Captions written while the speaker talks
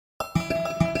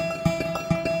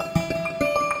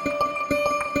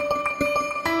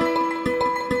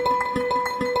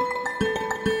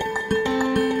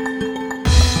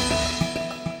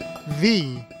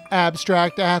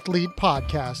Abstract Athlete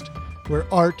Podcast, where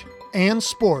art and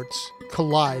sports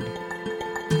collide.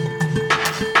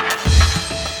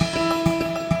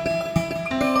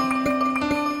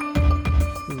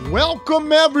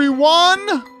 Welcome,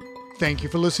 everyone. Thank you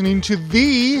for listening to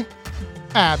the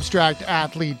Abstract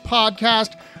Athlete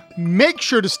Podcast. Make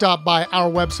sure to stop by our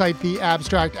website,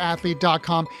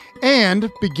 theabstractathlete.com, and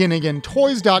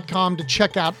beginagaintoys.com to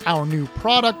check out our new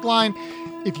product line.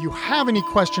 If you have any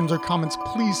questions or comments,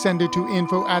 please send it to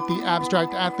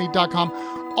info@theabstractathlete.com.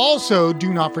 Also,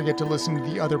 do not forget to listen to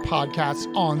the other podcasts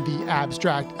on the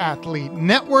Abstract Athlete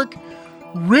Network.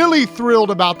 Really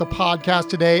thrilled about the podcast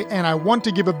today, and I want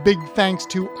to give a big thanks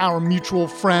to our mutual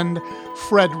friend,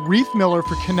 Fred Reithmiller,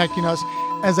 for connecting us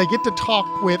as I get to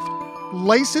talk with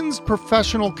licensed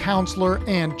professional counselor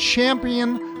and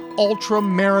champion ultra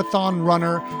marathon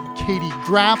runner, Katie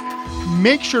Graff.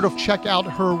 Make sure to check out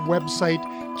her website,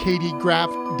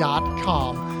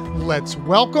 katiegraff.com. Let's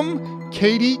welcome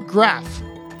Katie Graff.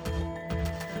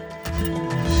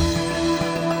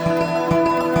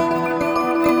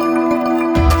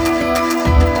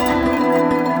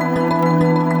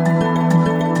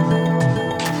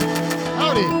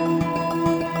 Howdy.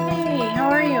 Hey, how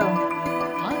are you?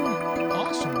 I'm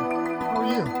awesome. How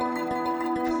are you?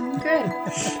 Good.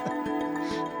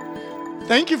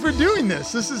 Thank you for doing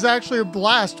this. This is actually a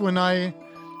blast. When I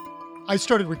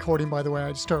started recording, by the way,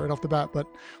 I just started right off the bat, but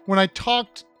when I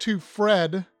talked to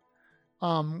Fred,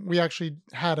 we actually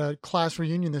had a class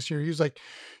reunion this year. He was like,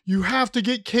 you have to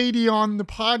get Katie on the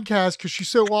podcast because she's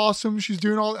so awesome. She's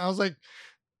doing all, I was like,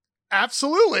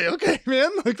 absolutely. Okay,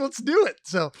 man, like, let's do it.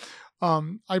 So,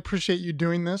 I appreciate you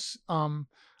doing this. I'm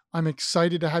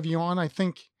excited to have you on. I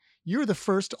think you're the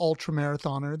first ultra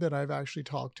marathoner that I've actually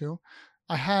talked to.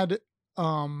 I had,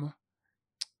 an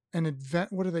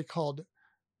event, what are they called?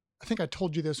 I think I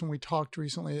told you this when we talked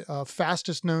recently,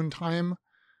 fastest known time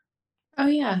Oh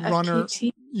yeah, runner.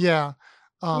 FKT. Yeah.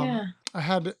 Yeah. I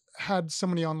had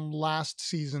somebody on last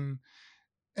season,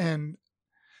 and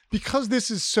because this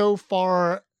is so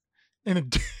far in a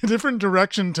different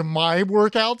direction to my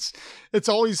workouts, it's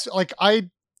always like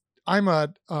I'm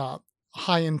a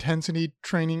high intensity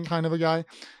training kind of a guy.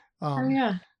 Oh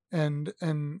yeah. And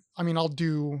I mean, I'll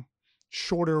do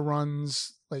shorter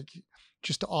runs, like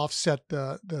just to offset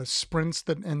the sprints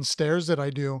and stairs that I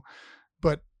do.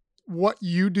 But what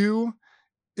you do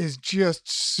is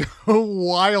just so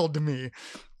wild to me.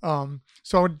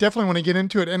 So I would definitely want to get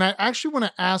into it. And I actually want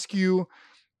to ask you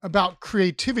about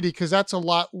creativity, because that's a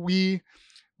lot we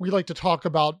like to talk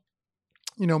about,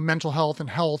 mental health and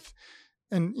health.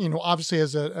 And, obviously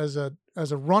as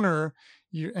a runner,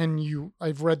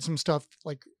 I've read some stuff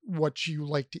like what you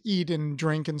like to eat and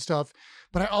drink and stuff,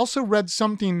 but I also read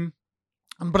something,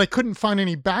 but I couldn't find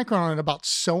any background on it, about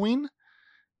sewing.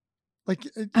 Like,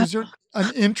 is there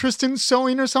an interest in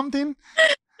sewing or something?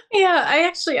 Yeah,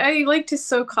 I like to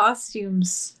sew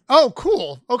costumes. Oh,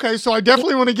 cool. Okay. So I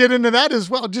definitely want to get into that as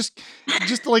well. Just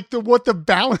like what the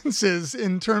balance is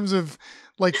in terms of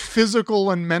like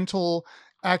physical and mental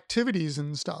activities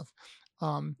and stuff.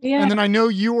 Yeah. And then I know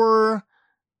you were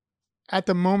at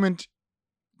the moment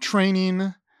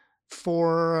training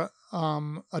for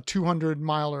a 200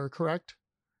 miler, correct?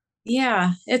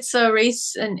 Yeah, it's a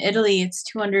race in Italy. It's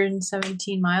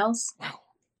 217 miles. Wow.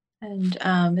 And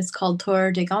it's called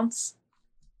Tour de Gans.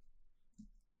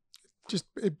 Just,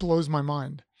 it blows my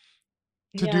mind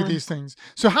to do Yeah. these things.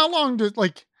 So how long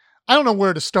I don't know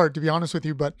where to start, to be honest with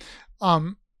you, but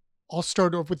I'll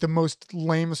start off with the most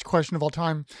lamest question of all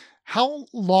time. How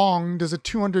long does a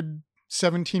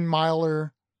 217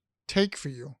 miler take for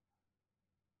you?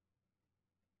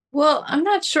 Well, I'm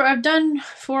not sure. I've done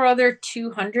 4 other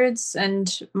 200s,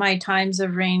 and my times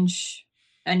have ranged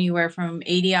anywhere from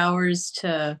 80 hours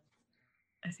to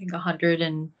I think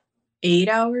 108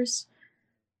 hours.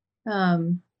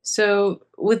 So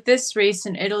with this race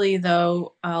in Italy,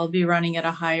 though, I'll be running at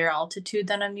a higher altitude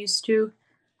than I'm used to,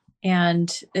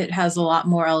 and it has a lot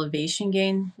more elevation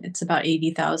gain. It's about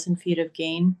 80,000 feet of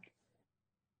gain.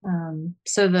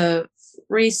 So the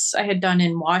race I had done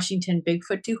in Washington,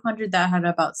 Bigfoot 200, that had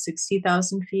about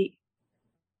 60,000 feet.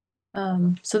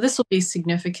 So this will be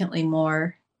significantly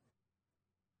more.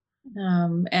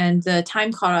 And the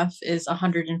time cutoff is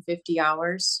 150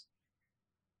 hours.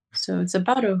 So it's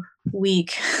about a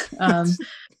week.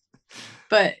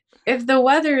 But if the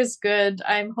weather is good,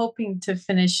 I'm hoping to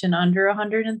finish in under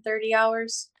 130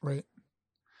 hours. Right.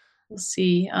 We'll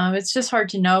see. It's just hard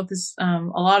to know because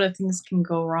a lot of things can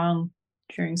go wrong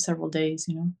during several days,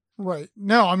 Right.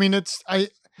 No, I mean, I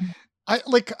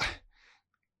like,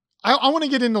 I want to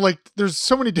get into like, there's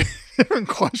so many different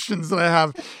questions that I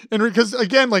have. And because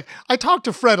again, like I talked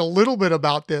to Fred a little bit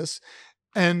about this,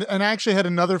 and I actually had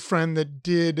another friend that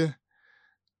did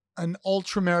an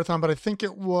ultra marathon, but I think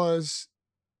it was,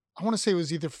 I want to say it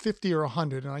was either 50 or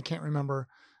 100, and I can't remember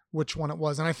which one it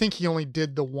was. And I think he only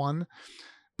did the one.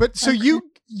 But so Okay.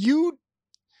 you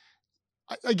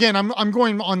again, I'm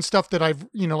going on stuff that I've,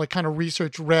 like kind of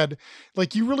research read.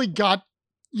 Like you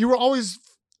were always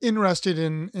interested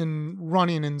in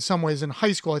running in some ways in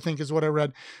high school, I think is what I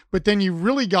read. But then you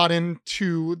really got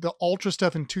into the ultra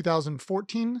stuff in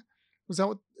 2014. Is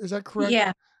that correct?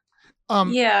 Yeah.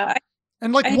 Um Yeah.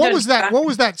 and like I had done what track.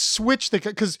 was that switch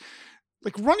that, cuz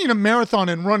like running a marathon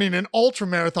and running an ultra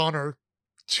marathon are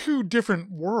two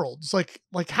different worlds. Like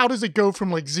how does it go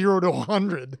from like 0 to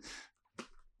 100?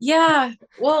 Yeah.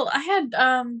 Well, I had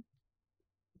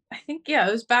I think yeah,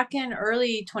 it was back in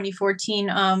early 2014.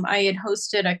 I had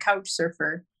hosted a couch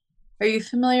surfer. Are you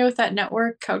familiar with that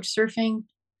network, couch surfing?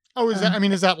 Oh, Um,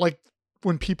 is that like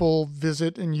when people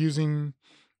visit and using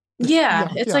yeah,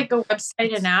 yeah, it's yeah. like a website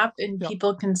and It's app, and yeah,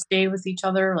 people can stay with each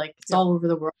other. Like it's yeah. all over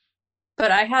the world.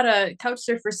 But I had a couch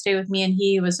surfer stay with me, and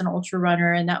he was an ultra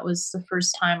runner, and that was the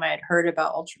first time I had heard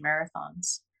about ultra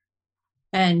marathons.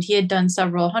 And he had done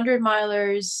several 100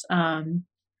 milers.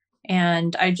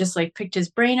 And I just like picked his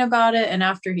brain about it. And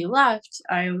after he left,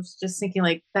 I was just thinking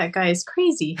like that guy is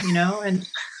crazy, and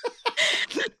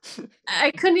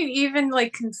I couldn't even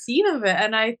like conceive of it.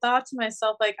 And I thought to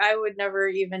myself, like, I would never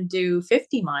even do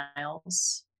 50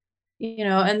 miles,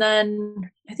 and then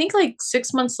I think like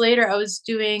 6 months later, I was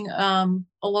doing a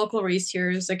local race here.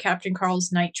 It was a Captain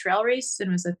Carl's night trail race, and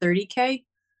it was a 30K.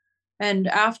 And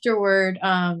afterward,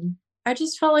 I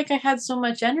just felt like I had so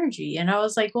much energy. And I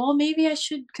was like, well, maybe I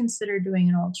should consider doing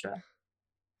an ultra.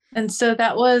 And so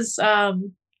that was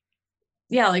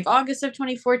yeah, like August of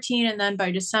 2014, and then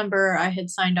by December I had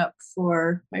signed up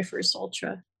for my first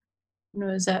ultra. And it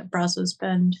was at Brazos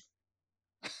Bend.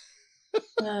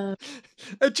 Uh,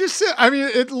 It just I mean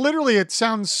it literally it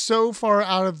sounds so far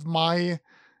out of my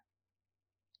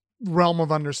realm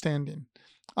of understanding.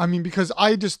 I mean because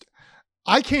I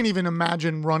can't even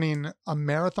imagine running a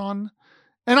marathon.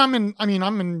 And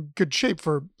I'm in good shape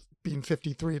for being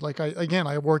 53. Like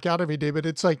I work out every day, but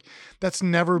it's like that's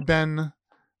never been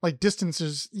like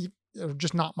distances are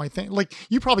just not my thing. Like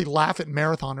you probably laugh at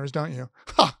marathoners, don't you?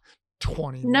 Ha,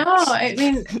 20. no, I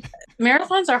mean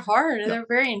marathons are hard. Yeah. They're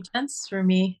very intense for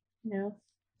me.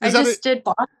 I Is that it? just did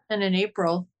Boston in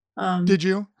April. Did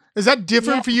you? Is that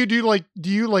Yeah, different for you? Do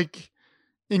you like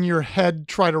in your head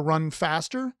try to run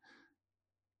faster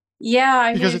yeah.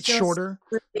 I because mean, it it's feels shorter?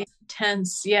 really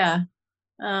intense. Yeah,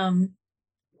 um,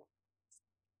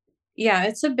 yeah.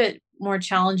 It's a bit more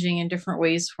challenging in different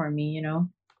ways for me.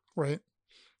 Right.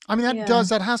 I mean, Yeah.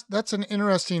 that's an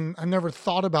interesting, I never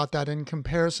thought about that in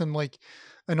comparison, like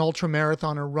an ultra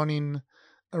marathon or running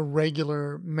a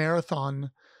regular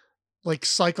marathon. Like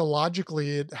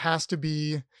psychologically, it has to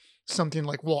be something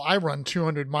like, well, I run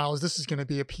 200 miles. This is going to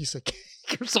be a piece of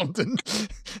cake or something.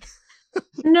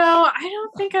 No, I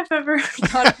don't think I've ever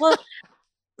thought. Well,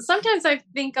 sometimes I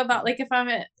think about like if I'm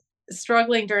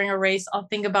struggling during a race, I'll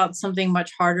think about something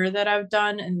much harder that I've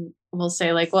done, and we'll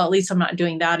say like, well, at least I'm not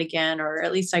doing that again, or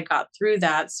at least I got through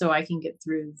that, so I can get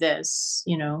through this.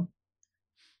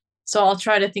 So I'll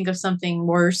try to think of something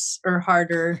worse or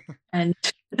harder, and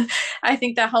I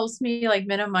think that helps me like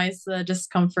minimize the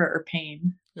discomfort or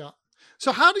pain. Yeah.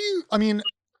 So how do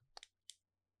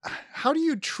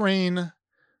you train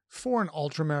for an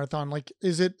ultra marathon? Like,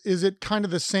 is it kind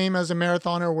of the same as a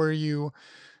marathoner where you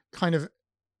kind of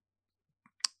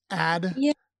add?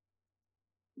 Yeah,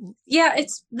 yeah.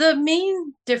 It's the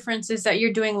main difference is that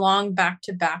you're doing long back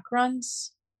to back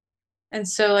runs. And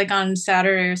so, like on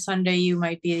Saturday or Sunday, you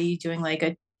might be doing like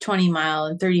a 20 mile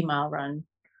and 30 mile run.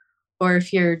 Or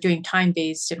if you're doing time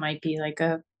based, it might be like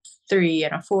a 3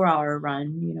 and a 4 hour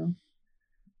run.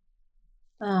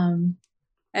 Um,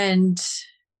 and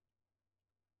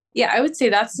yeah, I would say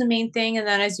that's the main thing. And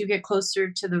then as you get closer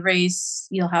to the race,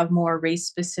 you'll have more race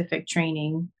specific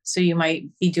training. So you might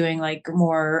be doing like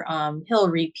more hill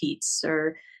repeats,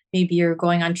 or maybe you're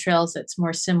going on trails that's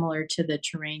more similar to the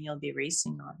terrain you'll be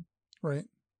racing on. Right.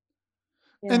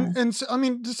 Yeah. And so, I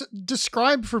mean, just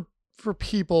describe for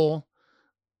people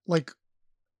like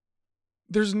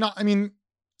there's not. I mean,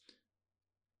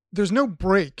 there's no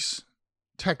breaks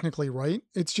technically, right?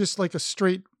 It's just like a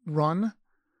straight run.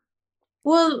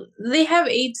 Well, they have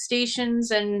aid stations,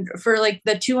 and for like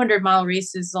the 200-mile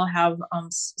races, they'll have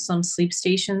some sleep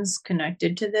stations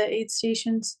connected to the aid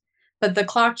stations. But the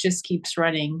clock just keeps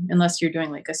running unless you're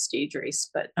doing like a stage race.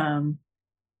 But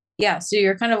Yeah, so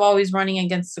you're kind of always running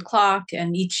against the clock,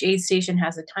 and each aid station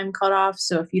has a time cutoff.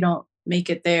 So if you don't make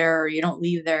it there or you don't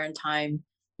leave there in time,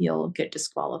 you'll get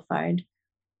disqualified.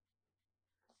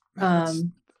 Man,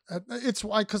 Um, it's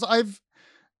why, because I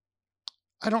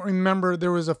don't remember, it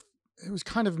was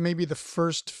kind of maybe the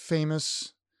first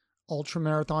famous ultra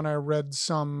marathon. I read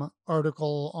some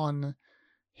article on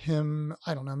him.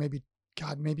 I don't know, maybe,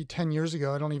 God, maybe 10 years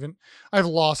ago. I have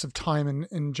loss of time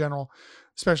in general,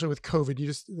 especially with COVID.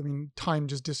 I mean, time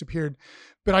just disappeared.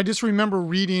 But I just remember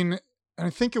reading, and I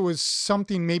think it was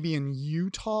something maybe in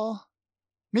Utah,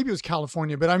 maybe it was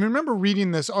California, but I remember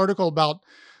reading this article about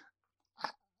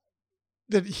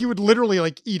that he would literally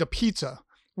like eat a pizza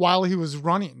while he was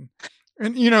running.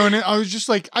 And, and I was just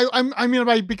like, I mean,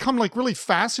 I become like really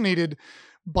fascinated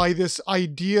by this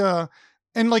idea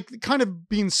and like kind of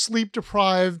being sleep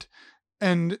deprived.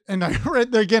 And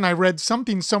I read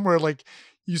something somewhere, like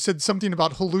you said something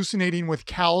about hallucinating with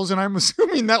cows. And I'm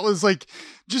assuming that was like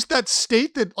just that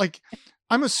state that like,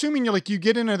 I'm assuming you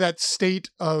get into that state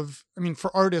of, I mean,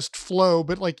 for artist flow,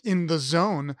 but like in the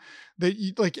zone that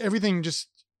you, like everything just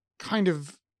kind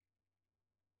of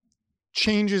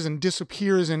changes and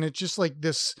disappears. And it's just like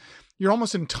this, you're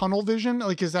almost in tunnel vision.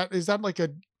 Like, is that like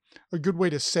a good way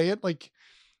to say it? Like,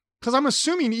 cause I'm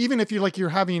assuming even if you're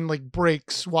having like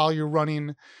breaks while you're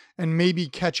running and maybe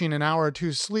catching an hour or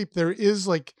two sleep, there is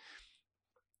like,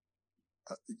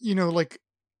 like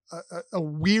a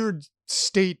weird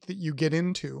state that you get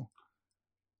into.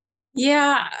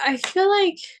 yeah, I feel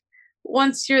like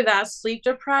once you're that sleep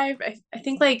deprived, I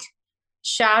think like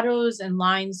shadows and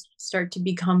lines start to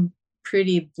become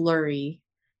pretty blurry.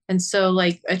 And so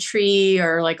like a tree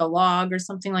or like a log or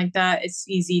something like that, it's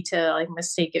easy to like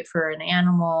mistake it for an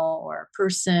animal or a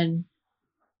person.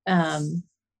 Um,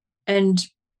 and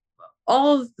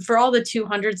for all the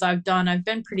 200s I've done, I've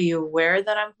been pretty aware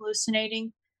that I'm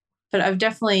hallucinating, but I've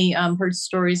definitely heard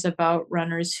stories about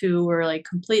runners who were like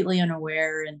completely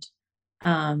unaware and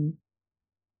um,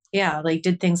 yeah, like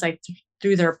did things like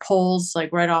threw their poles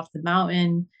like right off the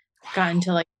mountain, got Wow.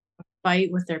 into like a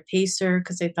fight with their pacer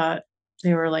because they thought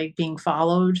they were like being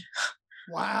followed.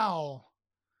 Wow.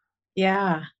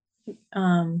 Yeah.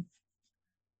 Um,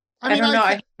 I I mean, don't know.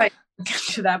 I hope I get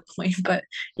to that point, but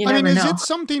you I mean, never is know. it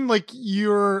something like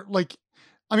you're like,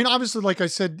 I mean, obviously, like I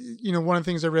said, one of the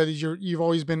things I read is you've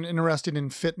always been interested in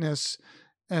fitness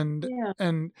and, Yeah.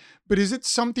 and, but is it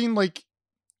something like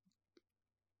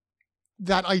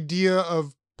that idea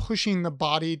of pushing the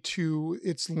body to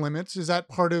its limits? Is that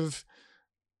part of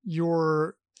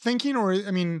your thinking? Or,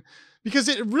 I mean, because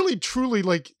it really truly,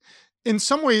 like, in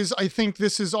some ways, I think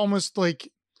this is almost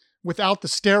like without the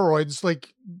steroids,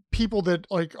 like people that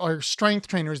like are strength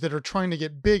trainers that are trying to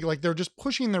get big, like they're just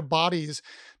pushing their bodies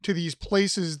to these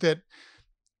places that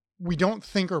we don't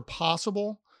think are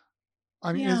possible.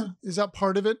 I mean, is Yeah. is that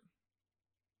part of it?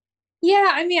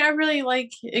 Yeah. I mean, I really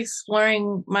like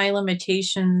exploring my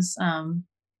limitations,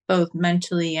 both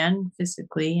mentally and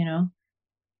physically, you know.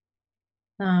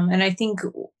 And I think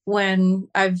when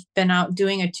I've been out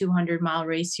doing a 200-mile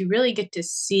race, you really get to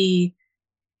see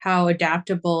how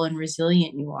adaptable and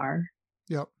resilient you are,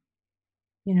 Yep.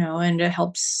 you know, and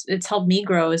it's helped me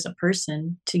grow as a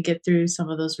person to get through some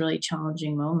of those really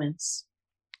challenging moments.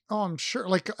 Oh, I'm sure.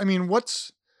 Like, I mean,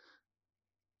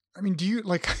 do you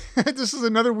like, this is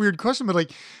another weird question, but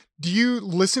like, do you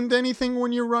listen to anything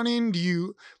when you're running? Do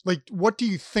you like, what do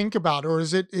you think about? Or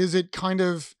is it kind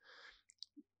of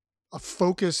a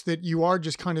focus that you are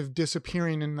just kind of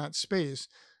disappearing in that space?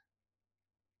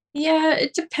 Yeah,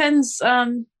 it depends.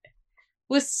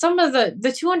 With some of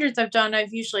the 200s I've done,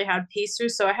 I've usually had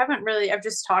pacers, so I've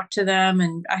just talked to them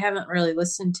and I haven't really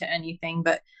listened to anything,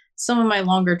 but some of my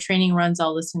longer training runs,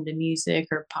 I'll listen to music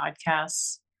or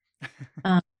podcasts.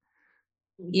 Um,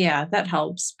 yeah, that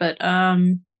helps. But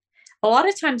a lot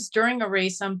of times during a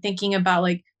race, I'm thinking about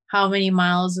like how many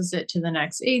miles is it to the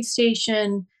next aid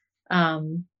station?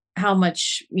 How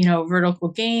much, vertical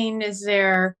gain is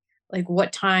there? Like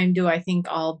what time do I think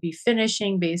I'll be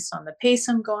finishing based on the pace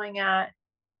I'm going at?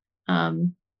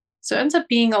 Um, so it ends up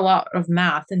being a lot of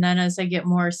math. And then as I get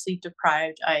more sleep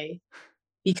deprived, I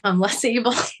become less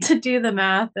able to do the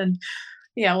math. And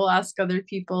yeah, we'll ask other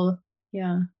people.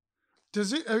 Yeah.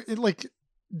 Does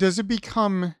it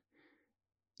become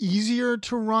easier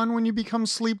to run when you become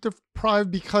sleep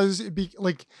deprived because it be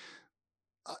like,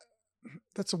 uh,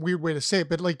 that's a weird way to say it,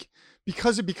 but like,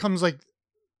 because it becomes like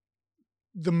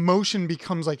the motion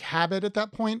becomes like habit at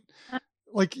that point?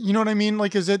 Like, you know what I mean?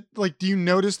 Like, is it like, do you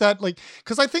notice that? Like,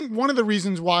 cause I think one of the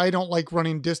reasons why I don't like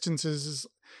running distances is,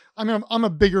 I mean, I'm a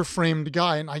bigger framed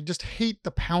guy and I just hate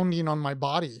the pounding on my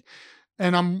body.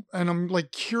 and I'm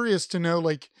like curious to know,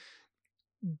 like,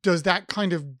 does that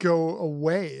kind of go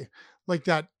away? Like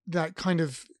that kind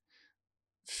of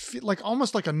like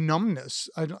almost like a numbness.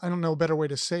 I don't know a better way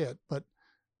to say it, but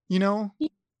you know,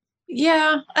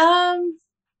 Yeah.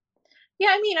 Yeah,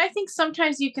 I mean, I think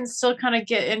sometimes you can still kind of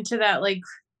get into that like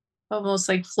almost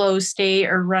like flow state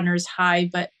or runner's high,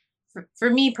 but for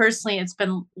me personally, it's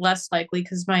been less likely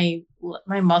because my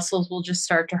muscles will just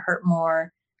start to hurt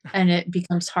more, and it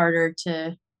becomes harder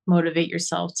to motivate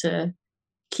yourself to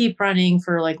keep running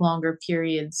for like longer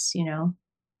periods, you know.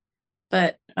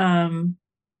 But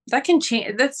that can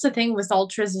change. That's the thing with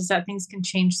ultras is that things can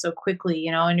change so quickly,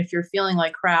 you know. And if you're feeling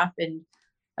like crap and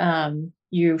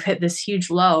you've hit this huge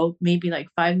low, maybe like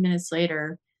 5 minutes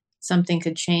later, something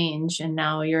could change, and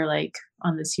now you're like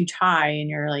on this huge high, and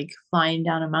you're like flying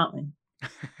down a mountain.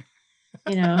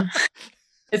 You know,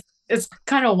 it's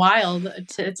kind of wild.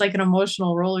 It's like an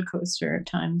emotional roller coaster at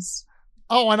times.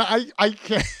 oh, and I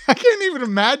can't I can't even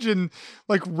imagine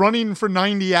like running for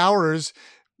 90 hours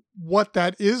what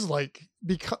that is like,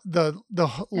 because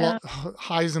Yeah,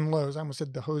 highs and lows. I almost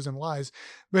said the hoes and lies,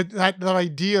 but that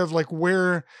idea of like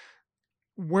where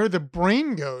the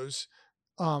brain goes,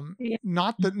 yeah,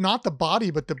 not the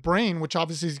body but the brain, which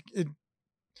obviously is it,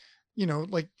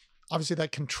 like obviously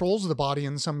that controls the body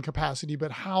in some capacity,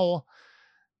 but how,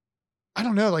 I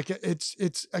don't know, like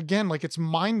it's again, like it's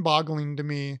mind-boggling to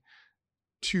me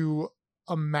to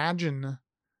imagine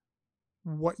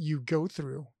what you go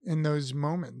through in those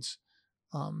moments.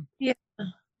 Um, yeah,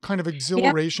 Kind of yeah.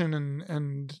 exhilaration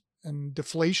and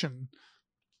deflation.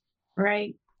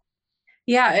 Right.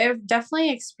 Yeah, I've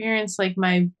definitely experienced like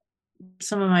my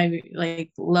some of my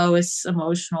like lowest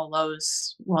emotional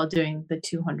lows while doing the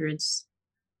 200s.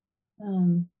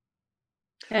 Um,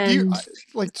 Do you and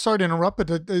like, sorry to interrupt, but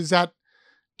is that,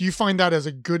 do you find that as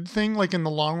a good thing, like in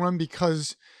the long run,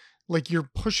 because like you're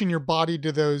pushing your body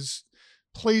to those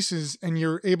places and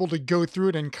you're able to go through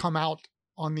it and come out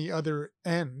on the other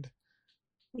end?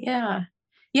 yeah,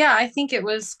 yeah, I think it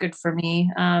was good for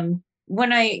me.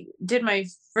 When I did my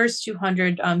first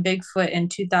 200 Bigfoot in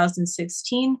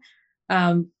 2016,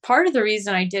 part of the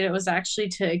reason I did it was actually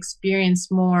to experience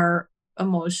more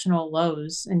emotional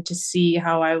lows and to see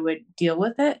how I would deal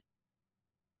with it.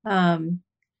 Um,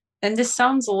 and this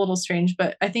sounds a little strange,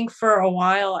 but I think for a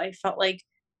while I felt like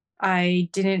I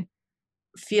didn't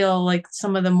feel like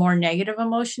some of the more negative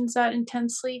emotions that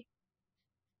intensely.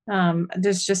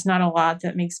 There's just not a lot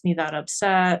that makes me that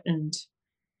upset. And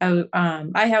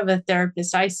I have a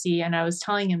therapist I see, and I was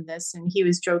telling him this, and he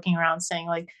was joking around saying,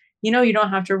 like, you don't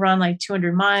have to run like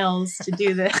 200 miles to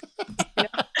do this. You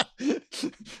know?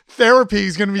 Therapy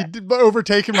is going to be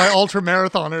overtaken by ultra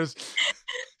marathoners.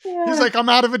 He's Yeah. like, I'm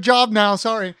out of a job now.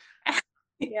 Sorry.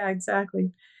 Yeah,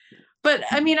 exactly. But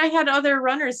I mean, I had other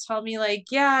runners tell me, like,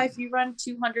 yeah, if you run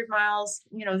 200 miles,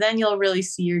 then you'll really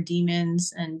see your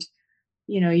demons and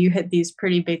you hit these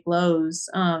pretty big lows.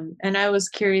 And I was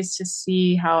curious to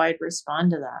see how I'd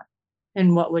respond to that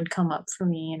and what would come up for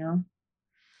me.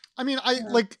 I mean, I Yeah.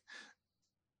 like,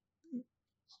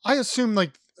 I assume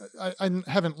like, I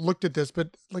haven't looked at this,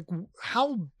 but like,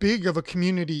 how big of a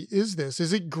community is this?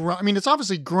 Is it grown? I mean, it's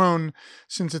obviously grown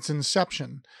since its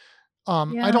inception.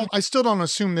 Yeah. I still don't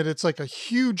assume that it's like a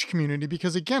huge community,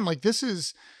 because again, like this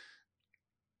is,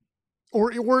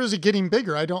 or is it getting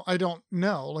bigger? I don't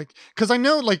know. Like, cause I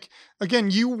know, like, again,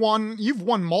 you've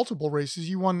won multiple races.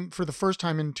 You won for the first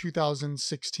time in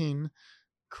 2016,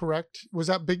 correct? Was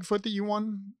that Bigfoot that you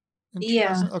won in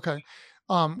Yeah. 2000? Okay.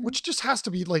 Which just has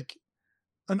to be like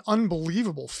an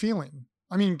unbelievable feeling.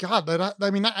 I mean, God,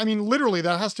 I mean, literally,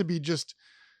 that has to be just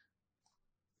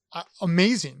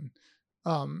amazing.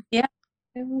 Um, Yeah.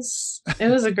 It was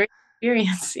a great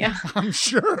experience. Yeah. I'm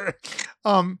sure.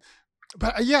 Um,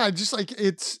 but yeah, just like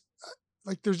it's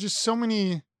like there's just so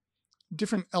many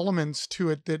different elements to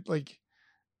it that, like,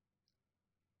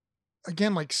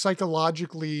 again, like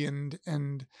psychologically and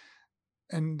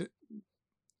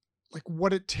like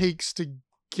what it takes to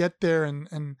get there,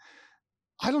 and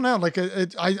I don't know, like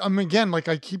I'm again, like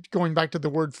I keep going back to the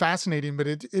word fascinating, but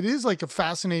it is like a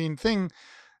fascinating thing.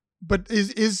 But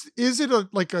is it a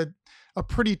like a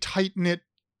pretty tight knit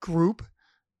group,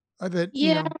 that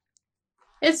Yeah.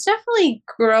 It's definitely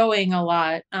growing a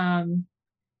lot.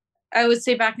 I would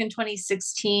say back in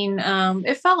 2016,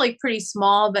 it felt like pretty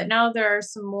small, but now there are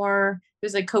some more.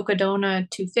 There's like Cocodona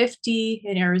 250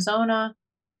 in Arizona.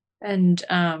 And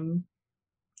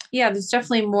yeah, there's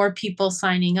definitely more people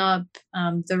signing up.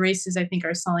 The races, I think,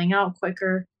 are selling out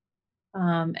quicker.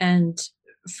 And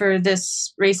for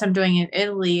this race I'm doing in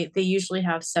Italy, they usually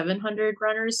have 700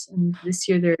 runners. And this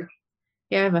year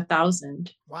they have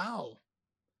 1,000. wow.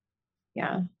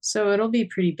 Yeah, so it'll be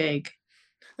pretty big.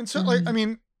 And so, like, I Um,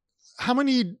 mean, how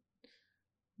many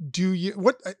do you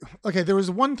what okay, there was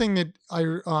one thing that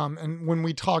and when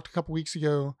we talked a couple weeks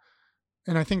ago,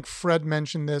 and I think Fred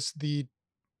mentioned this, the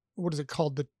what is it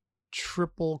called? The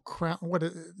triple crown, oh,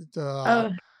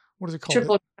 what is it called?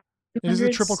 triple It is the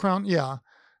triple 200s? crown? Yeah.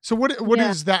 So what Yeah.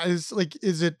 is that? Is like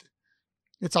is it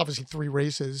it's obviously 3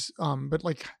 races, but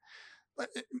like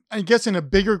I guess in a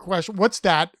bigger question, what's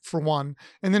that for one?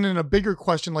 And then in a bigger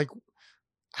question, like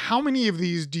how many of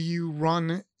these do you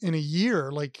run in a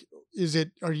year? Like is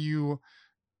it are you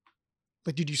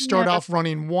like did you start Yeah, off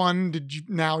running one? Did you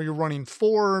now you're running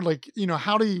four? Like,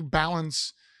 how do you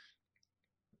balance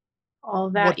all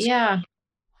that, what's yeah.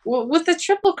 Well, with the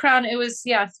Triple Crown, it was,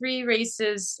 yeah, 3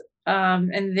 races,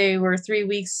 and they were 3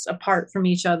 weeks apart from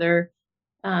each other.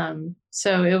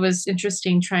 So it was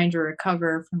interesting trying to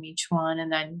recover from each one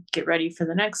and then get ready for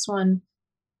the next one.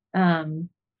 Um,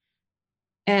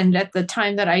 and at the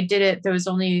time that I did it, there was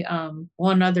only,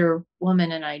 one other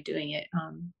woman and I doing it,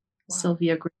 wow.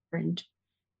 Sylvia Graff. And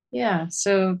yeah,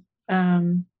 so,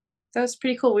 um, that was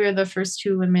pretty cool. We were the first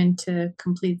 2 women to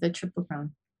complete the Triple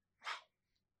Crown.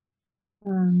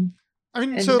 Um, I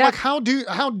mean, so and that like how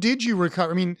did you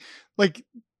recover? I mean, like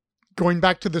going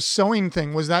back to the sewing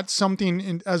thing, was that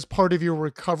something as part of your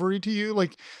recovery to you?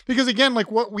 Like, because again,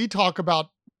 like what we talk about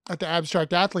at the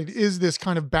Abstract Athlete is this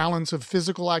kind of balance of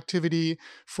physical activity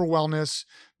for wellness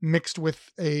mixed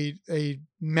with a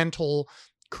mental,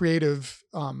 creative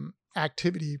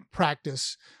activity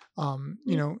practice.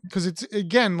 Because it's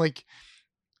again like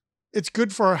it's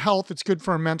good for our health, it's good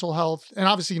for our mental health, and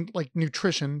obviously like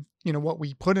nutrition. What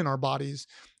we put in our bodies.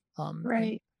 And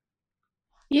right.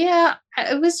 Yeah,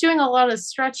 I was doing a lot of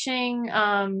stretching,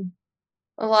 a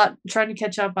lot trying to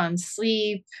catch up on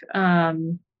sleep.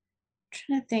 Trying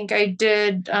to think,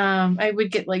 I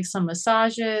would get like some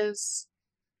massages.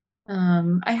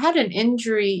 I had an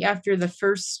injury after the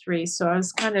first race, so I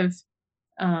was kind of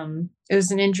it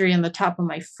was an injury in the top of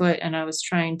my foot and I was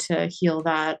trying to heal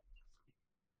that.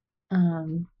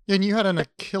 Um, and you had an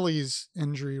Achilles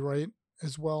injury, right?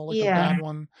 As well, like a yeah. bad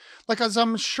one. Like as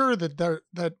I'm sure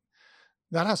that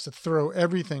has to throw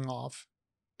everything off.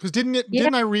 Because Yeah.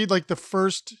 didn't I read like the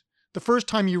first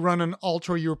time you run an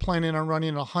ultra, you were planning on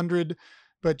running 100,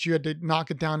 but you had to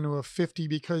knock it down to a 50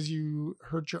 because you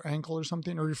hurt your ankle or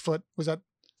something, or your foot. Was that?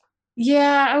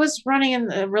 Yeah, I was running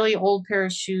in a really old pair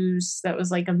of shoes that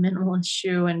was like a minimalist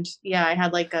shoe, and yeah, I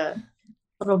had like a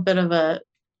little bit of a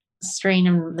strain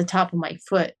in the top of my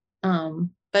foot.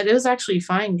 But it was actually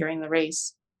fine during the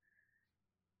race.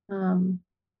 Um,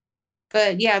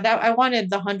 but yeah, that I wanted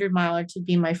the 100 miler to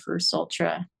be my first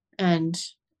ultra, and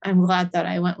I'm glad that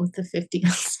I went with the 50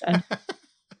 instead.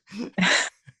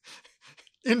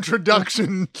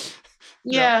 Introduction.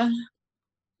 Yeah.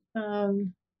 Yeah.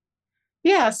 Um,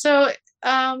 yeah. So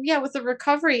yeah, with the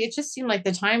recovery, it just seemed like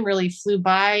the time really flew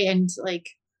by, and like,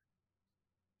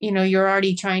 you're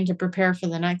already trying to prepare for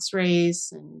the next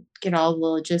race and get all the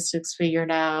logistics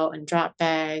figured out and drop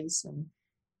bags and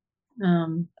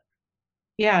um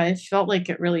yeah, it felt like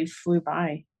it really flew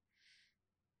by.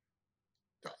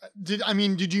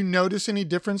 Did you notice any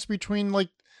difference between like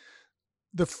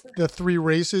the 3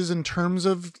 races in terms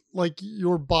of like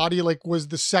your body? Like was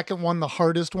the second one the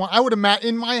hardest one? I would imagine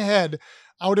in my head,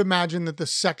 I would imagine that the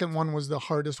second one was the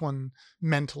hardest one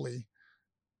mentally,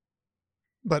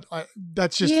 but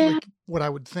that's just Yeah. like what I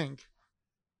would think.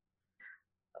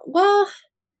 Well,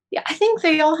 yeah, I think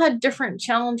they all had different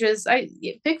challenges.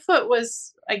 Bigfoot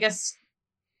was, I guess,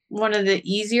 one of the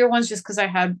easier ones just because I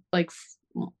had like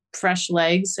fresh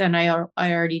legs and I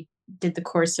already did the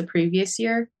course the previous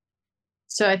year.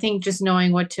 So I think just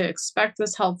knowing what to expect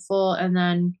was helpful. And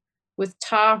then with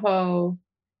Tahoe,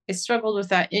 I struggled with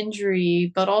that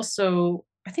injury, but also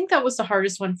I think that was the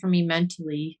hardest one for me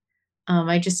mentally.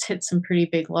 I just hit some pretty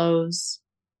big lows.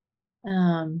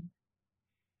 Um,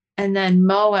 and then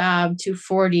Moab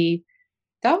 240,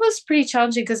 that was pretty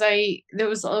challenging because there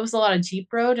was a lot of Jeep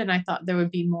road and I thought there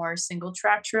would be more single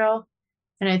track trail.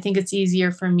 And I think it's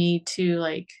easier for me to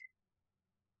like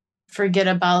forget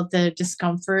about the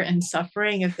discomfort and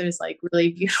suffering if there's like really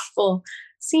beautiful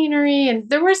scenery, and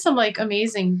there were some like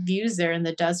amazing views there in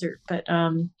the desert, but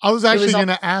I was it was actually all going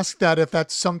to ask that if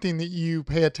that's something that you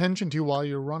pay attention to while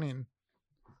you're running.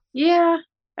 yeah,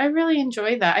 I really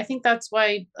enjoy that. I think that's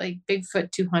why like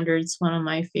Bigfoot 200 is one of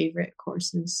my favorite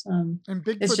courses. And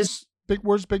It's just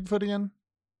where's Bigfoot again?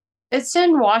 it's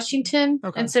in Washington,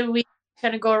 Okay. and so we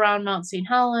kind of go around Mount St.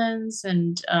 Helens,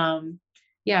 and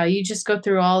yeah, you just go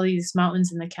through all these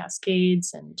mountains and the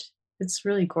Cascades, and it's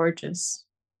really gorgeous.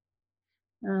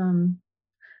 um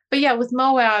but yeah, with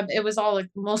Moab, it was all like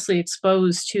mostly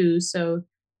exposed too. So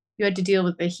you had to deal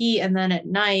with the heat. And then at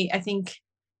night, I think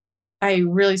I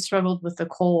really struggled with the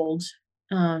cold.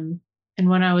 Um, and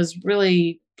when I was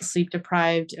really sleep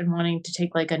deprived and wanting to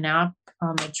take like a nap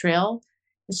on the trail,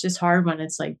 it's just hard when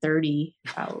it's like 30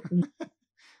 out.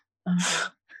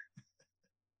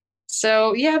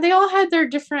 So yeah, they all had their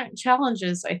different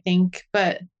challenges, I think.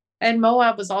 But and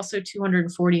Moab was also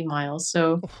 240 miles,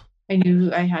 so I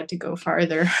knew I had to go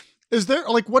farther. Is there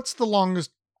like what's the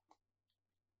longest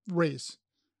race?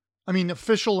 I mean,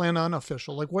 official and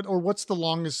unofficial. Like what's the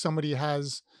longest somebody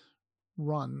has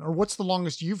run, or what's the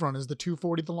longest you've run? Is the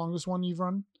 240 the longest one you've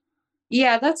run?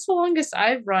 Yeah, that's the longest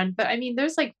I've run. But I mean,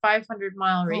 there's like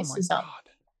 500-mile Oh my races out. god!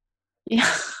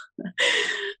 Yeah,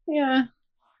 yeah.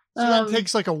 So that Um,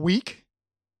 takes like a week.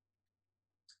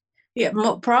 yeah,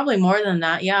 probably more than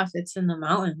that. Yeah, if it's in the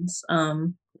mountains.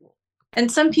 And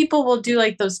some people will do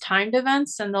like those timed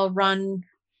events, and they'll run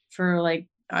for like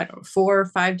I don't know 4 or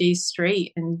 5 days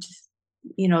straight, and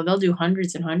they'll do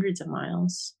hundreds and hundreds of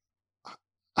miles.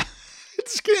 I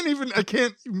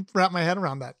can't even wrap my head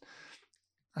around that.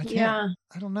 I can't. Yeah,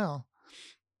 I don't know.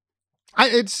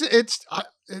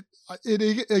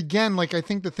 It again, like I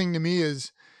think the thing to me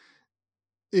is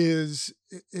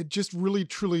it just really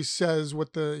truly says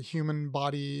what the human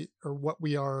body or what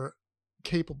we are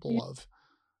capable yeah, of,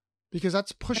 because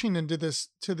that's pushing into this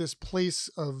to this place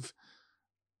of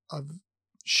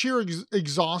sheer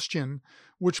exhaustion,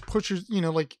 which pushes,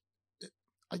 like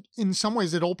in some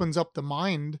ways it opens up the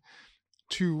mind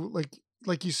to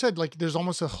like you said, like there's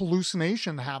almost a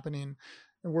hallucination happening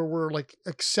where we're like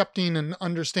accepting and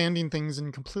understanding things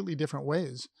in completely different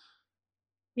ways.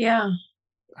 yeah,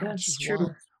 Which that's is true.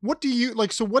 wild. What do you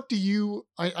like? So what do you?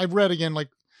 I've read again like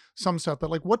some stuff, but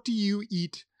like what do you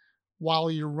eat while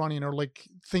you're running, or like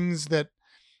things that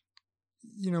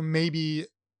maybe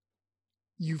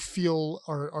you feel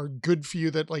are good for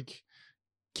you, that like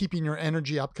keeping your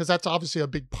energy up, because that's obviously a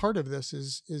big part of this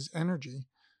is energy.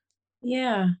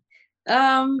 Yeah.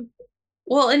 Um,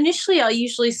 well, initially I'll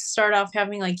usually start off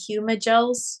having like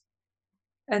gels,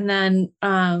 and then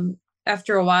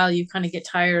after a while you kind of get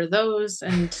tired of those,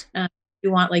 and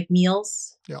you want like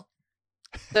meals. Yeah.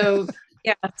 So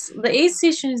yeah, the aid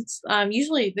stations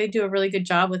usually they do a really good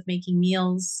job with making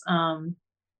meals.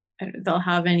 They'll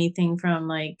have anything from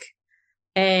like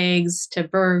eggs to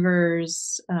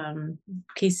burgers,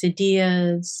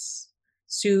 quesadillas,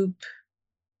 soup,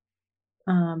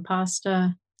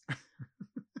 pasta.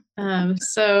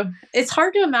 So it's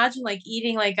hard to imagine like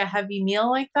eating like a heavy meal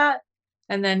like that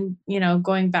and then,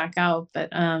 going back out. But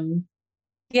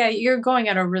yeah, you're going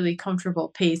at a really comfortable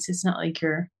pace. It's not like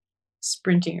you're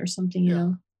sprinting or something,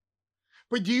 Yeah.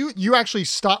 But do you actually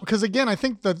stop? Because again, I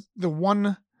think that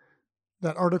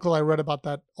article I read about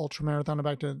that ultra marathon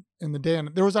back in the day, and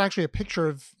there was actually a picture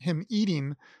of him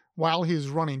eating while he was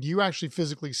running. Do you actually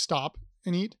physically stop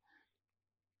and eat,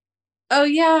 Oh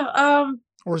yeah.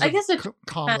 or is I it guess it depends.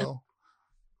 combo?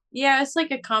 Yeah, it's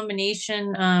like a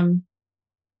combination.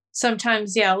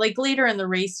 Sometimes, yeah, like later in the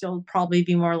race, you'll probably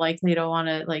be more likely to want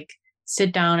to like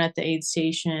sit down at the aid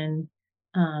station,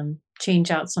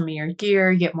 change out some of your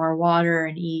gear, get more water,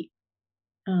 and eat.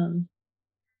 Um,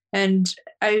 and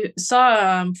I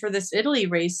saw for this Italy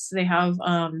race, they have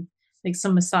like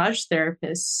some massage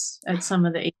therapists at some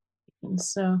of the aid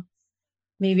stations. So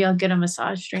maybe I'll get a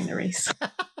massage during the race.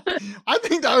 I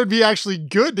think that would be actually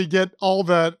good to get all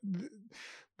Blood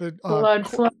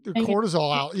flowing. the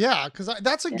cortisol out. Yeah, because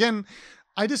that's Yeah. again,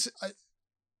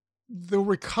 the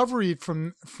recovery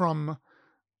from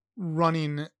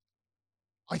running,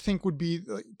 I think would be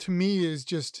to me is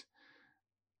just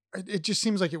it just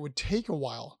seems like it would take a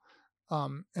while.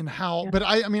 And how, Yeah. but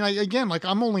I mean, again, like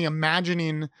I'm only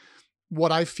imagining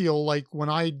what I feel like when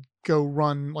I go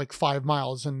run like 5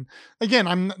 miles. And again,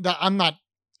 I'm not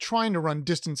trying to run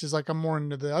distances, like I'm more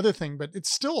into the other thing, but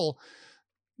it's still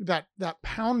that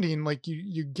pounding like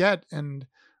you get. And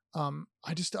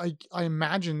I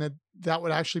imagine that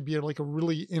would actually be like a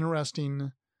really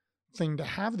interesting thing to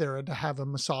have there, and to have a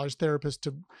massage therapist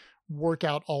to work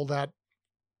out all that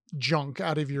junk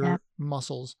out of Yeah. your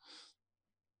muscles.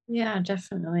 Yeah,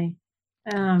 definitely.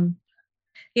 Um,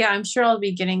 yeah, I'm sure I'll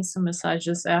be getting some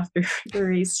massages after the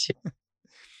race too.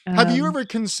 Have you Um, ever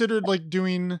considered like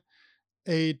doing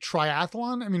a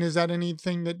triathlon? I mean, is that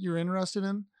anything that you're interested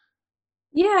in?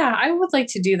 yeah, I would like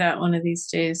to do that one of these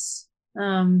days.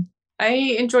 Um, I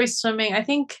enjoy swimming. I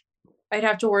think I'd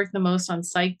have to work the most on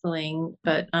cycling,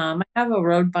 but I have a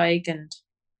road bike, and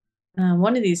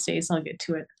one of these days I'll get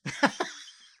to it.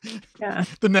 Yeah.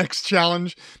 The next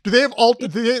challenge. Do they have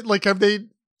have they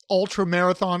ultra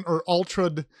marathon or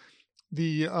ultra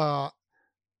The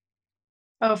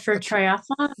Oh, for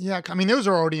triathlon? yeah, I mean those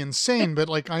are already insane, but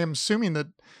like I am assuming that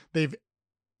they've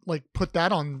like put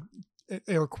that on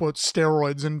air quotes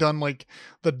steroids and done like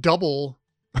the double.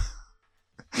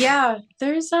 Yeah,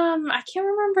 there's I can't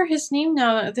remember his name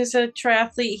now. There's a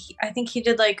triathlete. I think he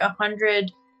did like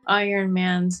 100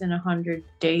 Ironmans in 100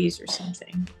 days or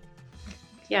something.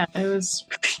 Yeah, it was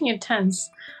pretty intense.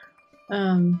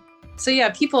 Um, so yeah,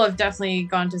 people have definitely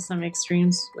gone to some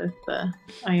extremes with the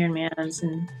Ironmans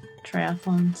and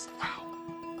triathlons. Wow.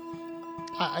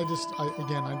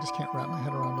 Again, I just can't wrap my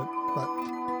head around it. But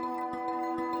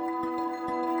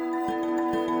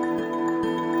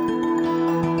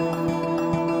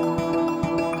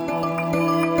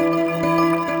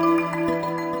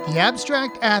the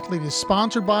Abstract Athlete is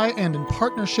sponsored by and in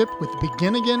partnership with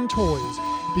Begin Again Toys.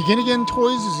 Begin Again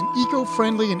Toys is an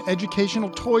eco-friendly and educational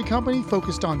toy company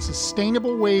focused on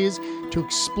sustainable ways to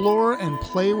explore and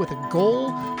play with a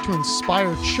goal to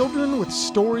inspire children with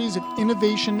stories of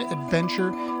innovation,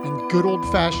 adventure, and good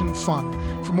old-fashioned fun.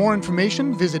 For more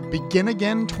information, visit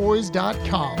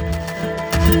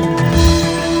beginagaintoys.com.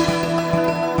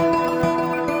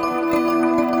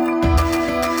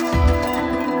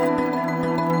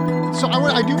 So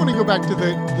I do want to go back to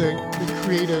the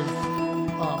creative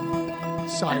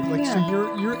side. Like, Yeah. so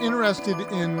you're interested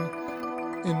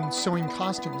in sewing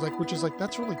costumes, like, which is like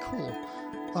that's really cool.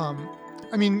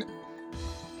 I mean,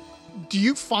 do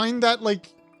you find that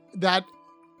like that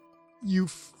you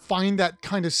find that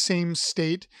kind of same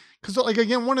state? Because like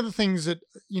again, one of the things that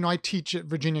I teach at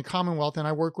Virginia Commonwealth, and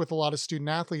I work with a lot of student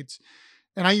athletes.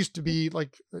 And I used to be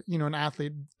like, an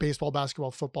athlete, baseball,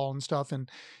 basketball, football and stuff.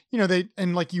 And,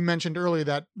 and like you mentioned earlier,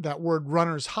 that word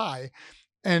runner's high.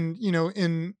 And,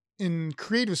 in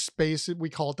creative space, we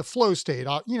call it the flow state.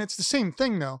 It's the same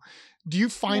thing though. Do you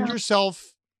find Yeah.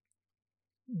 yourself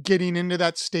getting into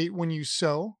that state when you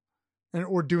sew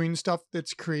or doing stuff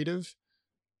that's creative?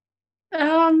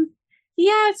 Um,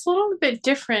 yeah, it's a little bit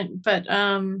different, but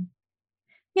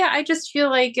yeah, I just feel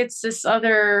like it's this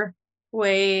other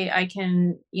way I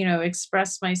can,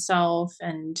 express myself.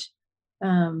 And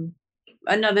um,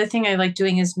 another thing I like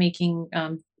doing is making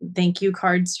thank you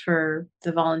cards for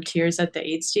the volunteers at the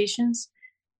aid stations.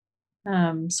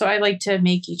 So I like to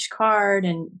make each card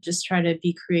and just try to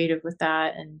be creative with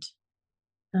that, and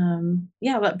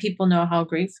yeah, let people know how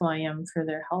grateful I am for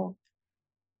their help.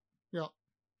 Yeah.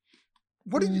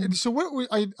 What did you, Um, so what,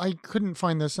 I couldn't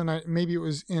find this and maybe it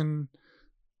was in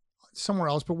somewhere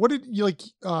else, but what did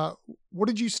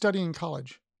you study in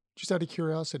college? Just out of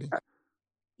curiosity.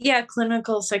 yeah,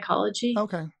 clinical psychology.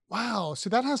 Okay. Wow. So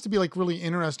that has to be like really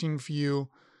interesting for you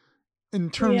in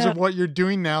terms Yeah. of what you're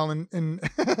doing now. And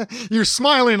you're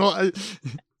smiling.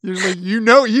 You're like,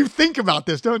 you think about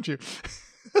this, don't you?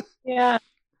 Yeah.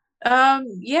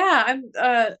 Yeah,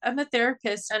 I'm a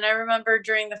therapist, and I remember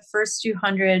during the first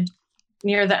 200,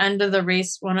 near the end of the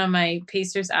race, one of my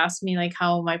pacers asked me like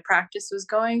how my practice was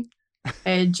going. I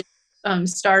had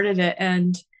just, started it,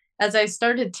 and as I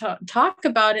started to talk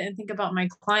about it and think about my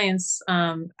clients,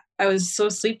 I was so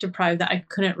sleep deprived that I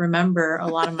couldn't remember a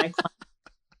lot of my clients.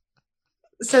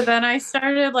 So then I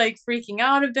started like freaking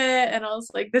out a bit, and I was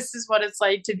like, "This is what it's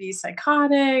like to be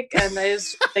psychotic," and I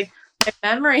was just, like, my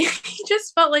memory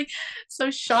just felt like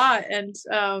so shot. And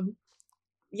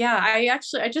yeah, I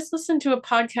just listened to a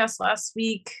podcast last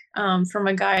week from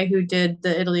a guy who did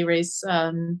the Italy race.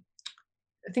 I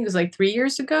think it was like 3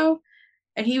 years ago,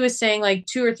 and he was saying like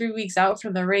 2 or 3 weeks out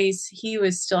from the race, he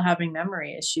was still having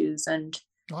memory issues and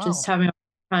just Wow. having a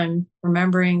hard time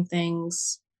remembering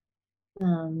things.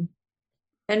 Um,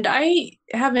 and I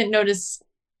haven't noticed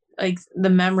like the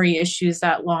memory issues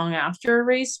that long after a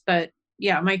race, but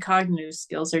yeah, my cognitive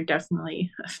skills are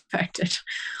definitely affected.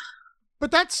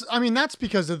 But that's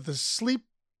because of the sleep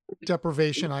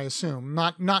deprivation, I assume,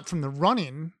 not from the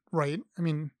running, right? I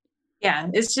mean, Yeah,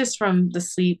 it's just from the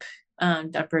sleep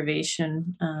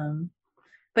deprivation.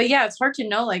 But yeah, it's hard to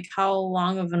know like how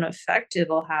long of an effect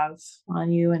it'll have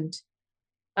on you.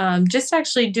 And just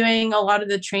actually doing a lot of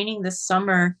the training this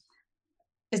summer,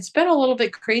 it's been a little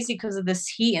bit crazy because of this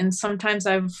heat. And sometimes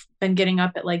I've been getting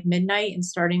up at like midnight and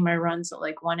starting my runs at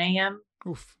like 1 a.m.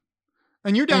 oof.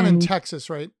 And you're down in And Texas,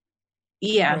 right?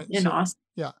 yeah, Right. in So Austin.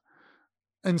 yeah.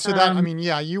 And so that, I Um, mean,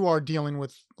 yeah, you are dealing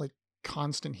with like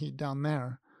constant heat down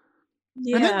there.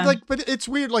 And then yeah. like, but it's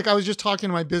weird. Like I was just talking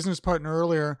to my business partner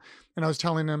earlier and I was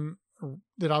telling him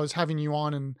that I was having you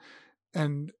on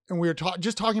and we were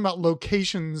just talking about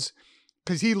locations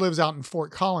because he lives out in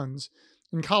Fort Collins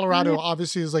and Oh, yeah. Colorado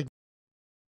obviously is like,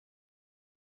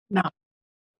 No.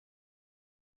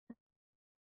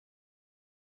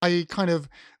 I kind of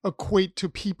equate to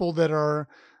people that are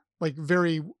like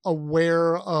very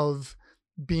aware of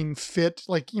being fit.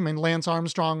 Like, you mean Lance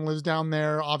Armstrong lives down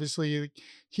there. Obviously, like,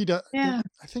 he does. Yeah.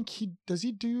 I think he does.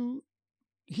 He do.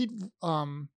 He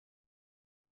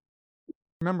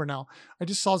remember now. I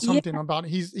just saw Yeah. something about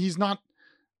he's not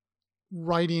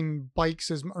riding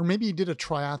bikes as, or maybe he did a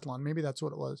triathlon. Maybe that's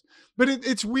what it was. But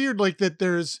it's weird, like that.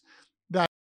 There's that.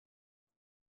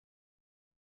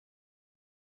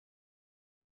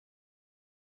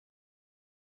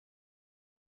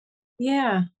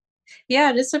 Yeah. Yeah,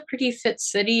 it is a pretty fit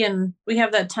city, and we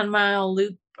have that 10-mile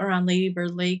loop around Lady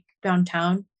Bird Lake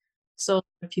downtown. So a lot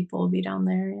of people will be down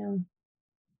there, yeah.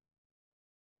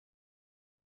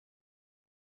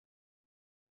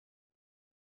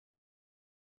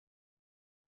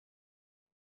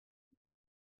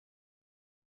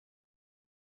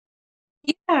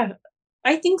 Yeah,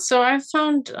 I think so. I've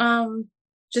found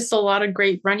just a lot of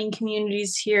great running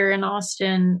communities here in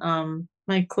Austin.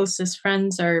 My closest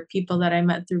friends are people that I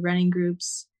met through running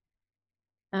groups.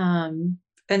 Um,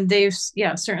 and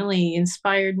yeah, certainly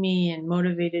inspired me and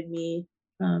motivated me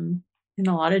in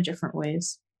a lot of different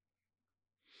ways.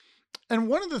 And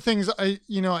one of the things I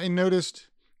noticed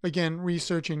again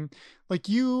researching, like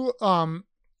you, and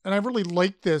I really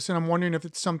like this, and I'm wondering if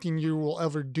it's something you will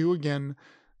ever do again.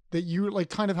 That you like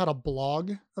kind of had a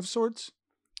blog of sorts.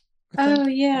 I Oh,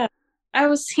 think. yeah. I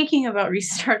was thinking about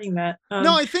restarting that.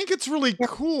 No, I think it's really Yeah.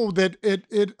 cool that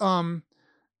it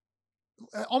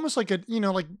almost like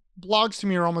like blogs to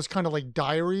me are almost kind of like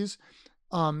diaries.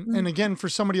 And Mm. again, for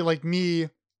somebody like me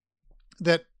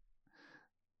that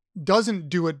doesn't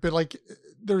do it, but like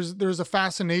there's a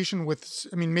fascination with.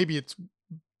 I mean, maybe it's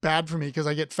bad for me because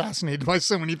I get fascinated by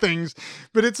so many things,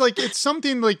 but it's like it's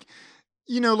something like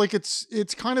like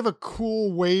it's kind of a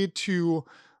cool way to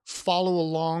follow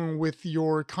along with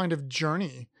your kind of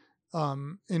journey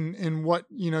in what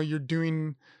you're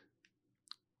doing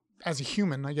as a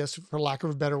human, I guess, for lack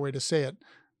of a better way to say it.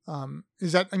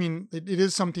 Is that, I mean, it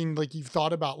is something like you've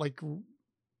thought about, like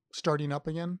starting up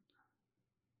again.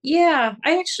 Yeah,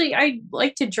 I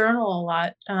like to journal a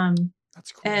lot.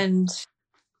 That's cool. And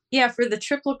yeah, for the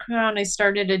Triple Crown, I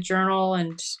started a journal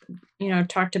and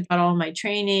talked about all my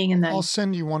training and I'll then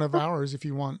send you one of ours if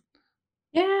you want.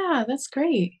 yeah, that's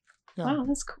great. Yeah. Wow,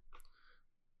 that's cool.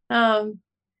 Um,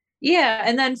 yeah,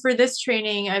 and then for this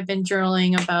training, I've been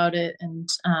journaling about it, and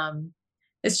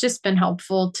it's just been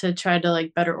helpful to try to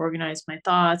like better organize my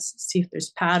thoughts, see if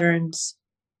there's patterns.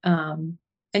 Um,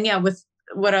 and yeah, with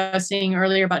what I was saying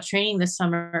earlier about training this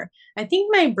summer, I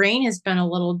think my brain has been a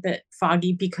little bit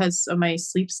foggy because of my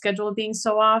sleep schedule being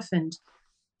so off and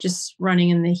just running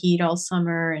in the heat all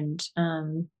summer. And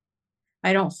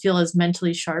I don't feel as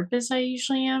mentally sharp as I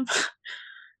usually am.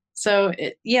 So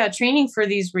yeah, training for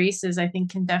these races, I think,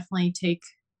 can definitely take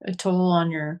a toll on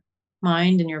your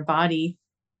mind and your body.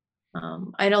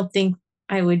 I don't think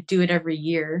I would do it every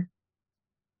year,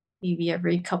 maybe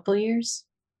every couple years.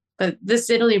 But this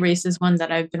Italy race is one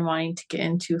that I've been wanting to get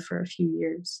into for a few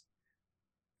years.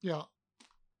 Yeah.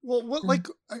 Well, what Mm. like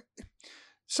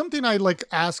something I like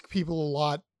ask people a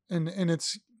lot, and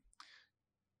it's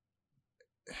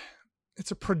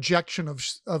a projection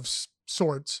of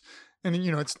sorts. And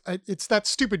it's that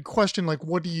stupid question, like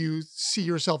what do you see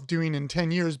yourself doing in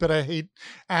 10 years, but I hate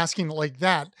asking it like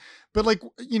that. But like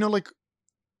like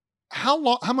how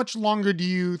much longer do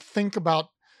you think about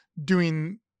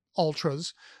doing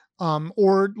ultras,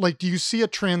 or like do you see a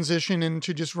transition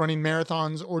into just running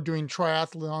marathons or doing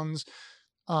triathlons?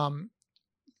 um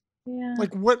Yeah.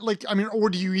 like what, like, I mean, or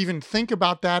do you even think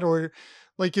about that, or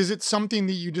like is it something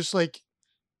that you just like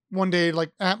one day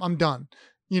like, I'm done,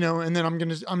 and then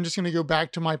I'm just gonna go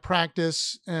back to my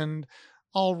practice and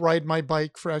I'll ride my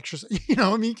bike for exercise.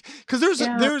 I mean, because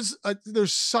Yeah.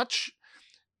 there's such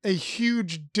a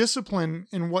huge discipline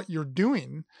in what you're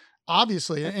doing,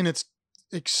 obviously, and it's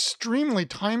extremely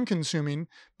time consuming,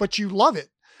 but you love it.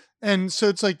 And so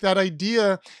it's like that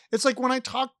idea. It's like when I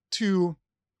talk to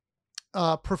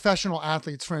professional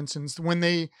athletes, for instance, when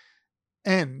they're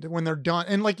done,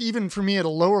 and like even for me at a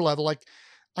lower level, like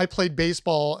I played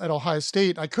baseball at Ohio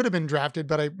State. I could have been drafted,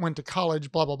 but I went to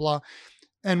college, blah, blah, blah.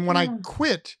 And when Yeah.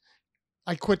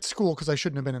 I quit school because I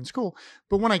shouldn't have been in school.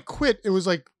 But when I quit, it was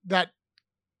like that.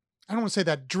 I don't want to say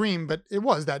that dream, but it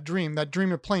was that dream. That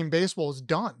dream of playing baseball is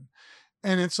done.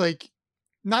 And it's like,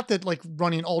 not that like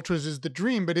running ultras is the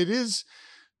dream, but it is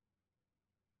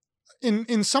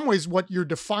in some ways what you're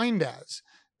defined as.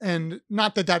 And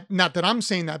not that I'm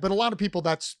saying that, but a lot of people,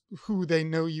 that's who they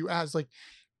know you as. Like,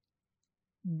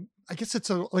 I guess it's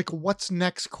a like a what's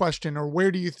next question, or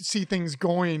where do you see things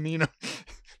going?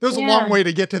 there's a long Yeah, way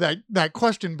to get to that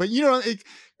question, but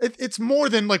it's more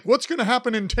than like what's going to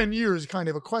happen in 10 years kind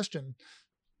of a question.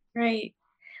 right.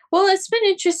 Well, it's been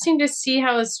interesting to see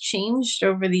how it's changed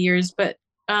over the years, but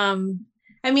um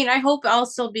I mean, I hope I'll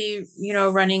still be,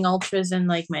 running ultras in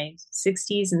like my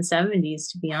 60s and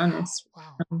 70s, to be Wow. honest.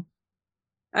 Wow. Um,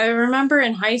 I remember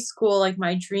in high school, like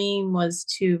my dream was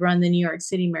to run the New York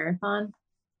City Marathon,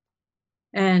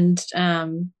 and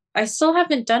I still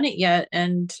haven't done it yet,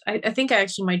 and I think I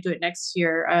actually might do it next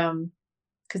year,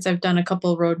 because I've done a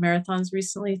couple road marathons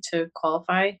recently to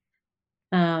qualify.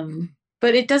 Um,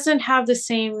 but it doesn't have the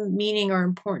same meaning or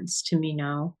importance to me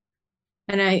now.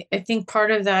 And I think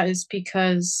part of that is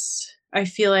because I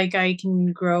feel like I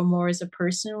can grow more as a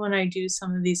person when I do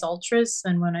some of these ultras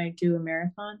than when I do a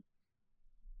marathon.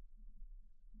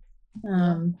 Yeah.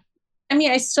 Um, I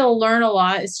mean, I still learn a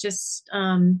lot. It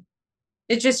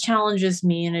just challenges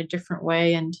me in a different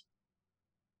way. And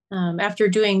after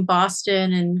doing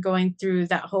Boston and going through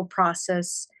that whole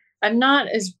process, I'm not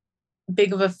as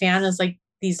big of a fan as like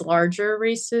these larger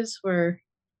races where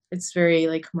it's very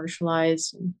like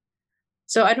commercialized.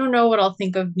 So I don't know what I'll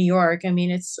think of New York. I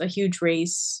mean, it's a huge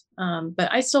race,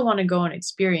 but I still want to go and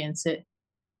experience it.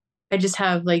 I just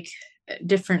have like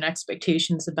different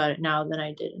expectations about it now than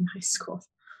I did in high school.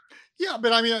 Yeah,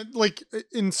 but I mean, like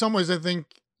in some ways, I think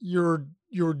your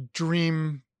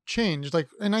dream changed. Like,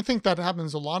 and I think that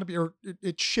happens a lot of you. Or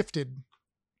it shifted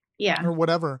Yeah. or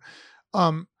whatever.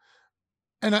 Um,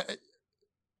 and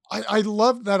I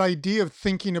love that idea of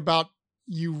thinking about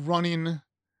you running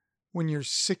when you're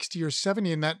 60 or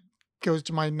 70, and that goes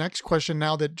to my next question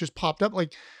now that just popped up.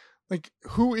 Like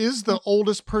who is the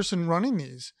oldest person running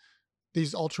these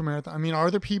ultra marathon? I mean,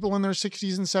 are there people in their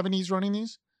 60s and 70s running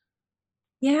these?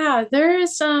 Yeah,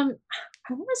 there's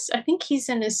I think he's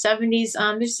in his 70s.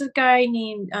 There's a guy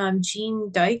named Gene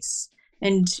Dykes,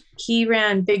 and he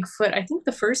ran Bigfoot, I think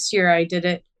the first year I did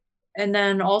it, and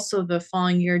then also the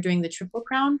following year doing the Triple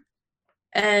Crown.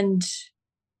 And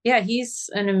yeah, he's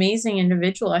an amazing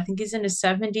individual. I think he's in his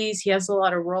 70s. He has a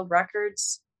lot of world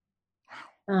records.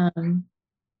 Um,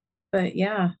 but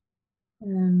yeah,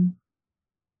 um,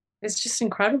 it's just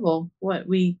incredible what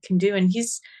we can do. And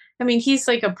I mean, he's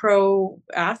like a pro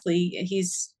athlete.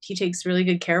 He takes really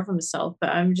good care of himself. But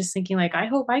I'm just thinking, like, I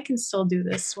hope I can still do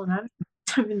this when I'm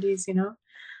 70s, you know?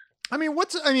 I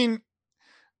mean,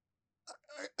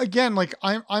 again, like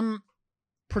I'm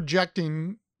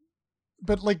projecting,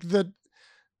 but like the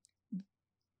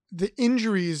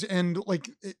injuries and like,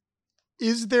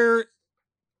 is there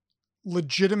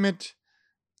legitimate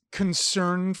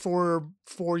concern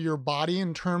for your body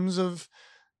in terms of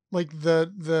like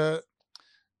the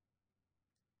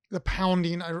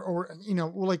pounding or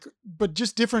like, but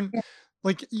just different, Yeah.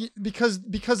 like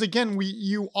because again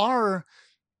you are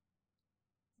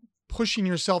pushing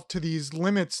yourself to these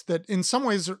limits that in some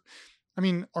ways are, I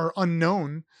mean, are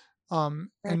unknown.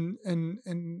 Right.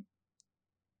 And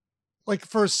like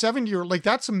for a 70-year, like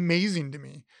that's amazing to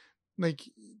me. Like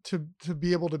to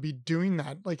be able to be doing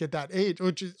that like at that age,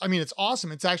 which is, I mean, it's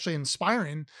awesome. It's actually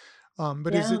inspiring.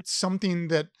 But is Yeah. it something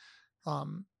that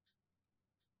um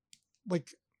like,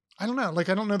 I don't know, like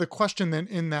I don't know the question then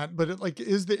in that, but like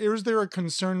is there a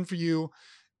concern for you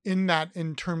in that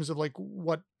in terms of like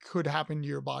what could happen to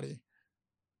your body?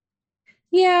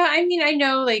 Yeah. I mean, I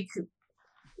know like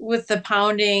with the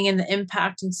pounding and the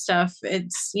impact and stuff,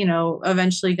 it's,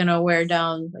 eventually going to wear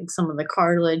down like some of the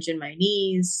cartilage in my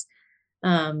knees.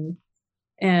 Um,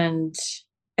 and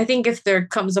I think if there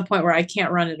comes a point where I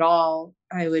can't run at all,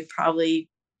 I would probably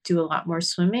do a lot more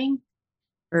swimming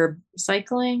or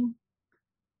cycling.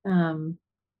 Um,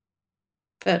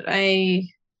 but I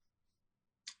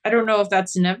don't know if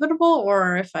that's inevitable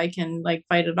or if I can like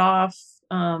fight it off.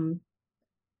 Um,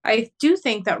 I do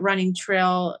think that running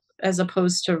trail as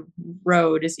opposed to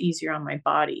road is easier on my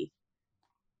body.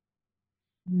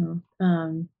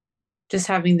 Just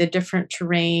having the different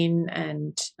terrain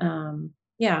and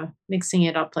yeah, mixing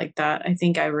it up like that. I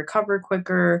think I recover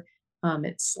quicker.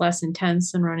 It's less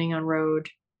intense than running on road.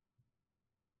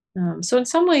 So in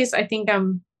some ways, I think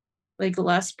I'm like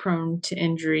less prone to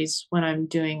injuries when I'm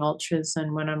doing ultras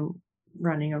than when I'm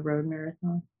running a road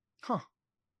marathon. Huh.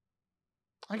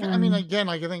 I mean, Um, again,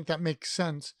 I think that makes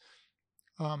sense.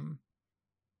 Um,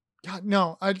 God,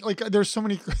 no, I like there's so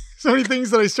many so many things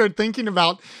that I start thinking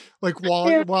about like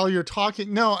yeah, while you're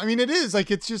talking. No, I mean it is like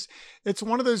it's just it's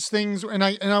one of those things, and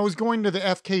I was going to the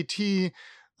FKT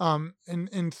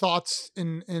and thoughts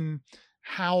in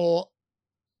how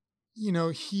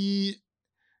he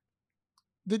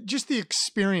just the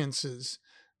experiences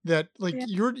that like yeah,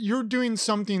 you're doing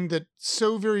something that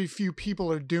so very few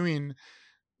people are doing,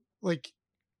 like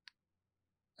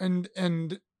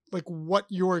and like what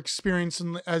you're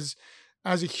experiencing as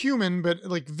a human, but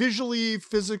like visually,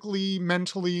 physically,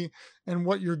 mentally, and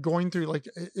what you're going through. Like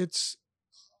it's,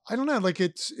 I don't know, like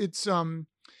it's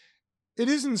it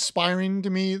is inspiring to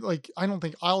me. Like I don't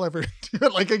think I'll ever do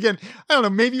it. Like again, I don't know.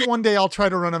 Maybe one day I'll try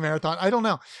to run a marathon. I don't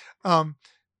know. Um,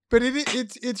 but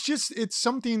it's just it's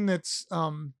something that's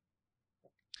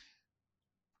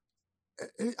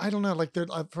I don't know. Like there,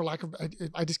 for lack of,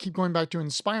 I just keep going back to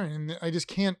inspiring, and I just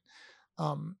can't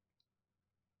um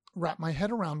wrap my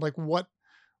head around like what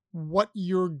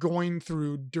you're going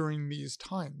through during these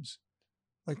times,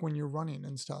 like when you're running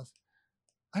and stuff.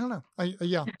 I don't know.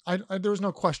 Yeah, there was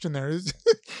no question there.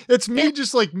 It's Yeah. me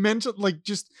just like mental, like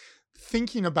just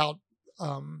thinking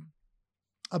um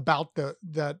about the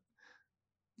that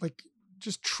like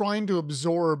just trying to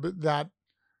absorb that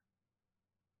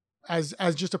as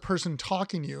just a person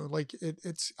talking to you. Like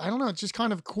it's I don't know. It's just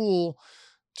kind of cool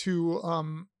to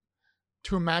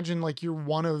imagine like you're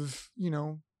one of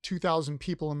 2,000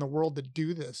 people in the world that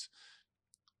do this,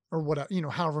 or what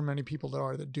however many people there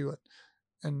are that do it,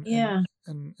 and and Yeah.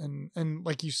 and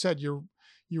like you said, you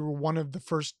were one of the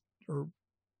first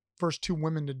two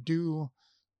women to do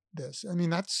this. I mean,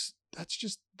 that's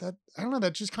just that I don't know,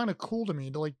 that's just kind of cool to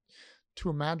me to like to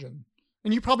imagine.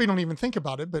 And you probably don't even think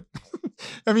about it, but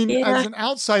I mean, Yeah. as an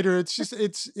outsider, it's just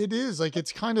it is like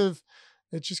it's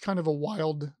just kind of a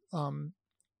wild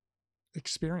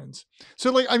experience.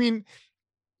 So like I mean,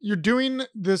 you're doing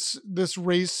this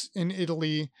race in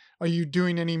Italy. Are you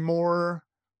doing any more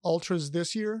ultras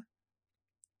this year?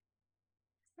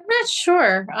 I'm not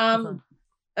sure. Okay.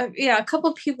 Yeah, a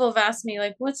couple people have asked me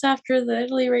like, "What's after the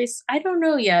Italy race?" I don't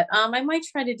know yet. I might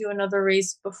try to do another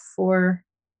race before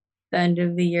the end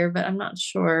of the year, but I'm not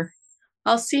sure.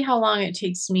 I'll see how long it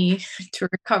takes me to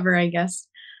recover, I guess.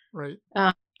 Right.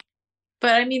 Uh,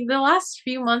 but I mean, the last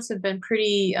few months have been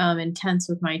pretty intense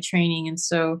with my training, and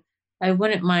so I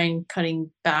wouldn't mind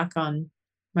cutting back on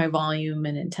my volume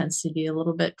and intensity a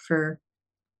little bit for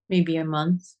maybe a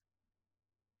month.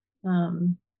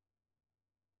 Um,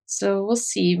 so we'll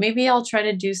see. Maybe I'll try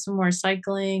to do some more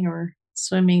cycling or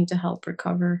swimming to help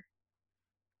recover.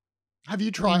 Have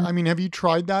you tried? Uh, I mean, have you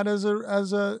tried that as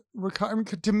a recovery? I mean,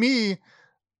 to me, mm,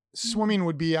 swimming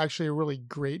would be actually a really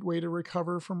great way to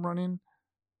recover from running.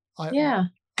 I yeah.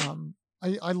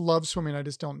 I love swimming. I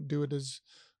just don't do it as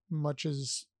much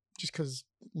as just because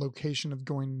location of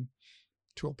going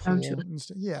to a Down to pool and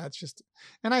stuff. Yeah, it's just,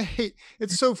 and I hate.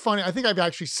 It's so funny. I think I've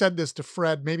actually said this to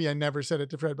Fred. Maybe I never said it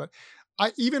to Fred, but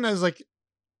I even as like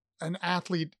an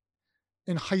athlete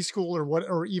in high school or what,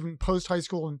 or even post high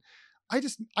school, and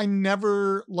I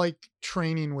never like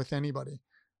training with anybody.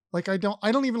 Like I don't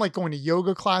even like going to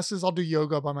yoga classes. I'll do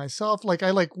yoga by myself. Like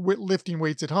I like lifting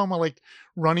weights at home. I like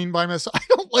running by myself. I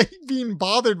don't like being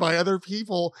bothered by other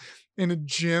people in a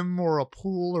gym or a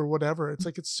pool or whatever. It's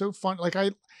like it's so fun. Like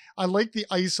I like the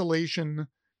isolation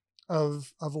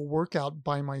of a workout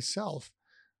by myself.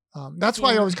 That's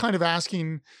why I Yeah. was kind of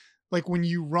asking, like when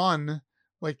you run,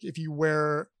 like if you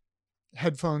wear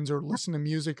headphones or listen to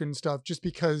music and stuff, just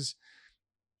because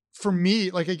for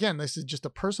me, like again, this is just a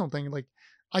personal thing. Like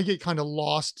I get kind of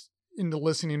lost into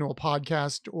listening to a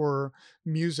podcast or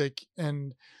music,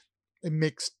 and it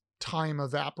makes time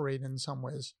evaporate in some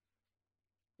ways.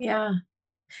 Yeah.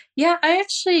 Yeah, I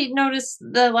actually noticed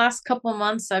the last couple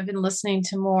months I've been listening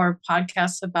to more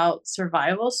podcasts about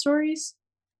survival stories.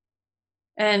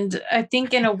 And I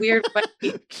think in a weird way,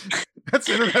 That's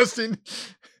interesting.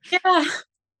 yeah,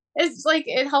 it's like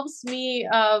it helps me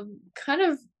kind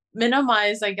of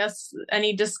minimize, I guess,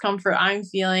 any discomfort I'm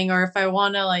feeling, or if I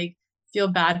want to like feel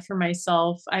bad for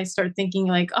myself, I start thinking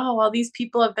like, oh, well, these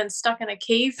people have been stuck in a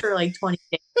cave for like 20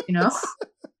 days, you know?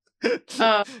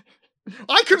 Uh,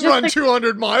 I can just run like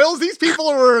 200 miles. These people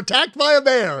were attacked by a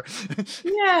bear.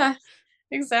 yeah,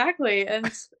 exactly.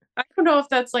 And I don't know if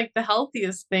that's like the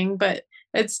healthiest thing, but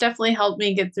it's definitely helped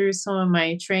me get through some of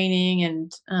my training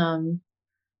and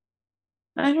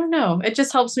I don't know. It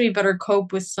just helps me better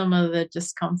cope with some of the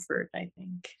discomfort, I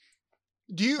think.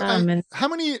 Do you, And how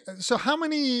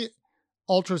many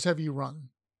ultras have you run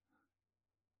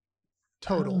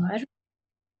oh, total? I don't,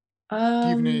 Do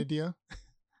you have any um idea?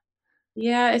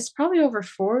 yeah, it's probably over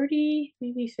 40,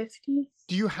 maybe 50.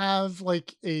 Do you have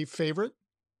like a favorite?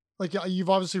 Like you've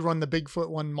obviously run the Bigfoot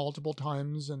one multiple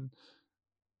times, and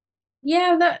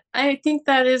Yeah, that I think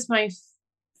that is my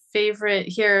favorite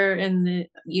here in the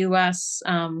US.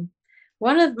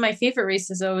 One of my favorite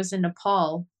races though was in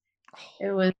Nepal.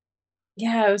 It was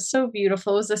Yeah, it was so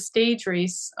beautiful. It was a stage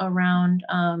race around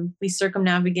we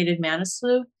circumnavigated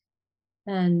Manaslu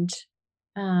and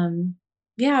um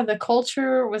Yeah, the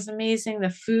culture was amazing. The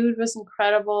food was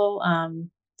incredible.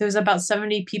 There was about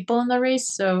 70 people in the race,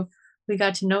 so we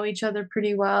got to know each other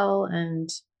pretty well. And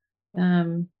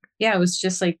um, yeah, it was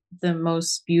just like the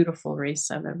most beautiful race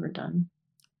I've ever done.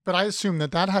 But I assume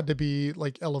that that had to be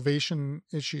like elevation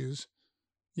issues.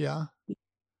 Yeah.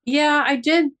 Yeah, I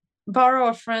did borrow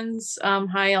a friend's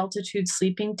high altitude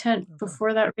sleeping tent Okay.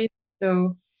 before that race.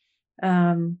 So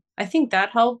I think that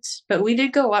helped. But we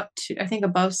did go up to, I think,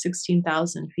 above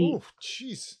 16,000 feet. Oh,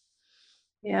 jeez.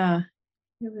 Yeah,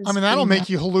 it I was mean, that'll pretty make nuts.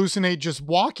 you hallucinate just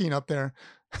walking up there.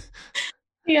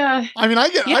 Yeah. I mean,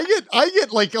 Yeah. I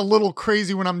get like a little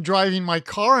crazy when I'm driving my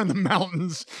car in the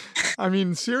mountains. I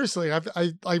mean, seriously,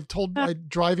 I've told I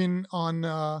driving on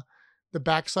the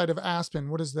backside of Aspen.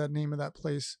 What is that name of that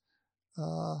place?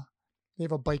 Uh, they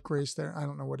have a bike race there. I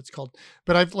don't know what it's called,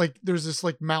 but I've like there's this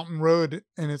like mountain road,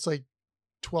 and it's like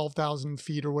 12,000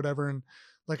 feet or whatever, and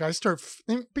like I start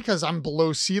because I'm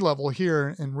below sea level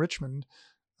here in Richmond,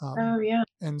 Oh, um, yeah.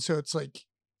 and so it's like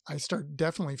I start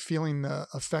definitely feeling the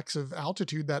effects of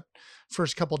altitude that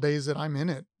first couple days that I'm in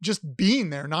it, just being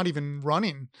there, not even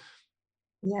running.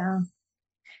 Yeah.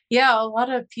 Yeah, a lot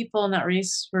of people in that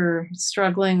race were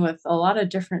struggling with a lot of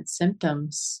different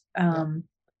symptoms. Yeah.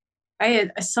 I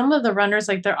had some of the runners,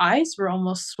 like their eyes were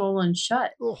almost swollen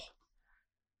shut. Oh,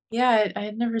 Yeah, I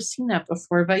had never seen that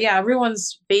before. But yeah,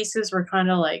 everyone's faces were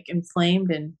kind of like inflamed,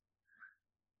 and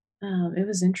it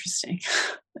was interesting.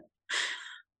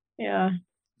 Yeah.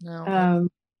 no, Um,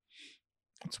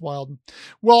 it's wild.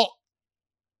 Well,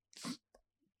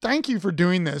 thank you for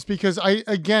doing this because I,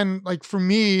 again, like for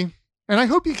me, and I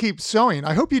hope you keep sewing.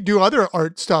 I hope you do other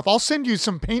art stuff. I'll send you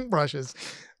some paintbrushes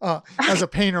as a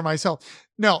painter myself.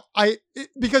 No,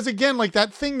 because again, like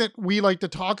that thing that we like to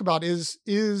talk about is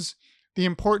the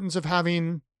importance of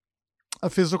having a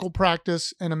physical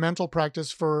practice and a mental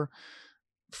practice for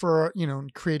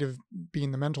creative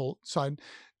being the mental side,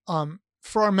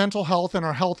 for our mental health and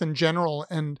our health in general.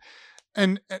 And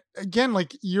again,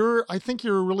 like I think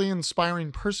you're a really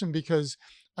inspiring person because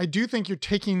I do think you're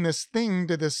taking this thing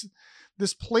to this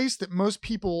place that most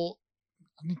people,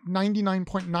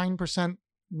 99.9%,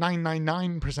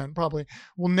 999% probably,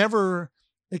 will never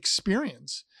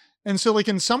experience. And so like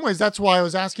in some ways that's why I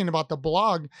was asking about the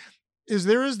blog, is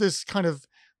there is this kind of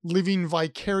living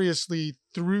vicariously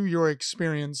through your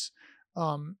experience,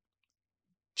 um,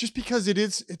 just because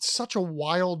it's such a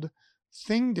wild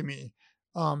thing to me,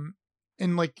 um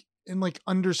in like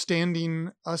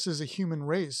understanding us as a human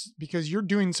race, because you're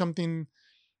doing something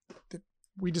that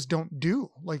we just don't do,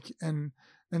 like, and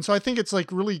so I think it's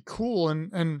like really cool,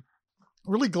 and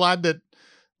really glad that,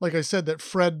 like I said, that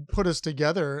Fred put us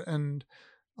together. And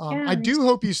I yeah, do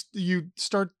hope you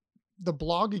start the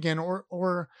blog again,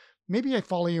 or maybe I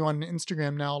follow you on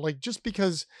Instagram now, like just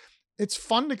because it's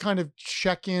fun to kind of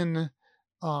check in,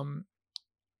 um,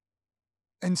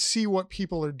 and see what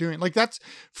people are doing. Like that's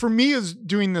for me is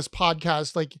doing this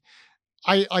podcast. Like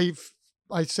I I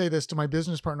I say this to my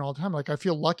business partner all the time. Like I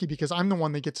feel lucky because I'm the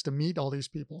one that gets to meet all these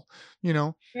people, you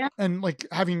know, yeah, and like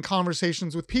having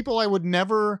conversations with people I would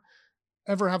never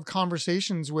ever have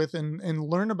conversations with, and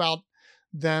learn about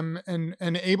them, and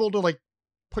able to like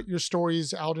put your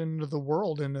stories out into the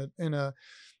world in a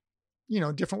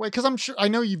different way, because I'm sure I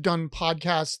know you've done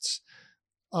podcasts,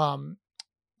 um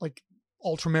like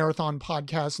ultra marathon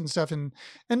podcasts and stuff, and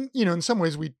in some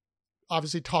ways we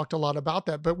obviously talked a lot about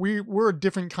that, but we're a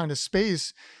different kind of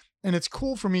space, and it's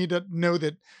cool for me to know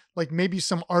that like maybe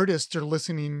some artists are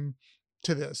listening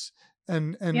to this, yeah,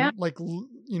 and like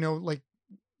like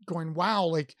going, wow,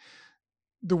 like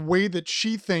the way that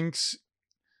she thinks,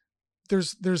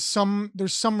 there's some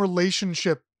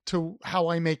relationship to how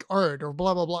I make art, or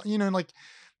blah blah blah, like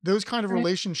those kind of right,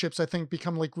 relationships I think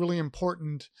become like really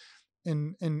important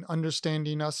in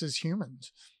understanding us as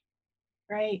humans.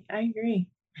 right. I agree.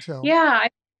 So Yeah,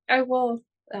 I will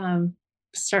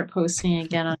start posting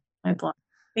again on my blog.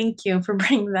 Thank you for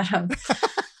bringing that up.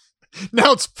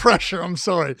 now it's pressure. I'm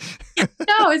sorry.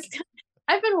 No, it's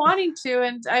I've been wanting to,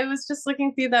 and I was just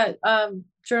looking through that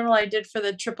journal I did for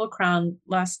the Triple Crown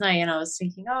last night, and I was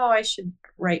thinking, oh, I should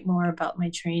write more about my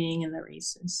training and the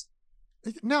races.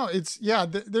 No, it's yeah.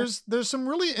 There's some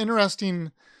really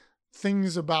interesting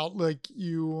things about like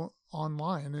you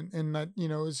online, and that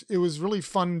it was really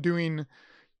fun doing.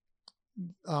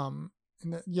 And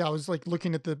yeah, I was like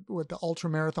looking at the ultra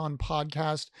marathon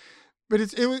podcast, but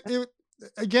it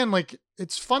again, like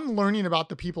it's fun learning about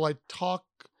the people I talk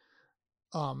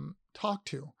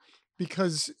to,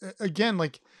 because again,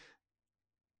 like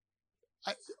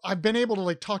I, I've been able to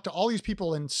like talk to all these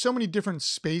people in so many different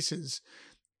spaces,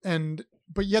 and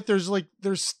but yet there's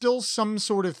still some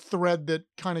sort of thread that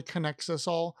kind of connects us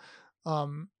all,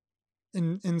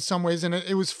 in some ways. And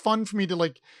it was fun for me to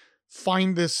like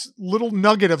find this little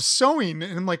nugget of sewing,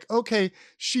 and I'm like, okay,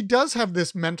 she does have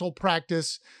this mental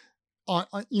practice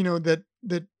that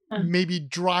maybe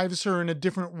drives her in a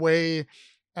different way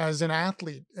as an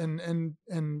athlete,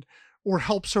 and or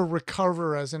helps her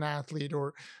recover as an athlete,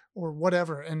 or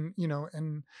whatever. And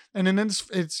then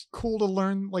it's cool to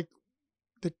learn like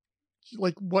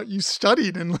what you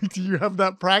studied, and like, do you have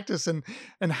that practice, and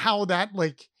how that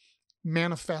like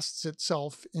manifests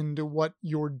itself into what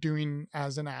you're doing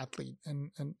as an athlete.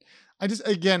 And I just,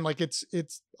 again, like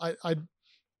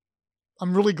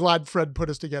I'm really glad Fred put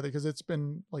us together, because it's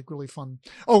been like really fun.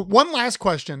 Oh, one last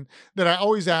question that I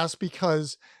always ask,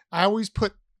 because I always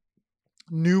put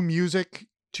new music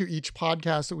to each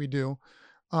podcast that we do.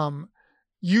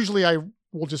 Usually I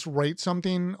will just write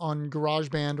something on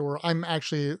GarageBand, or I'm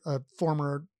actually a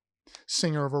former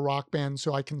singer of a rock band,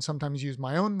 so I can sometimes use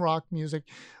my own rock music.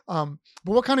 But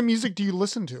what kind of music do you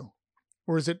listen to?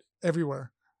 Or is it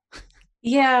everywhere?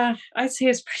 Yeah, I'd say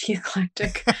it's pretty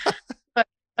eclectic. But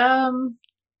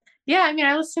yeah, I mean,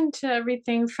 I listen to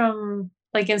everything from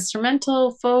like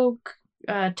instrumental, folk,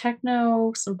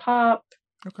 techno, some pop,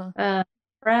 Okay.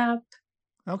 rap.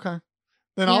 Okay.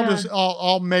 Then Yeah.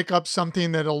 I'll make up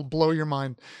something that'll blow your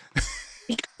mind.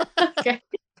 Okay.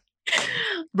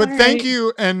 But All thank right.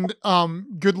 you, and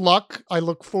good luck. I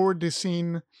look forward to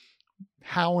seeing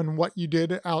how and what you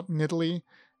did out in Italy.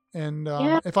 And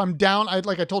Yeah. if I'm down, I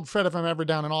told Fred, if I'm ever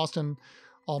down in Austin,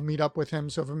 I'll meet up with him.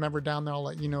 So if I'm ever down there, I'll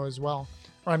let you know as well.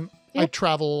 I Yeah.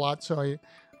 travel a lot, so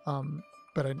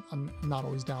but I'm not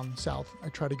always down south. I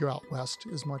try to go out west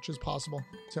as much as possible.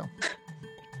 So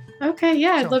Okay.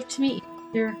 Yeah, I'd love to meet you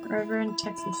here over in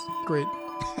Texas. Great.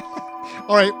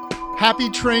 All right. Happy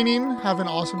training. Have an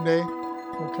awesome day.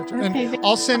 We'll catch up. Okay, And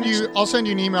I'll send you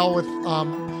an email with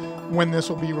when this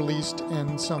will be released,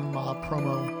 and some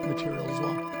promo material as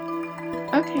well.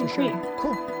 Okay, great.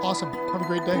 Cool. Awesome. Have a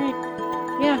great day. All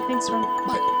right. Yeah, thanks, Ron.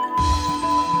 Bye.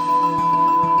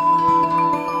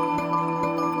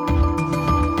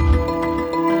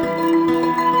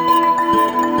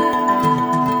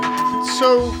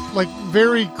 So, like,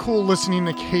 very cool listening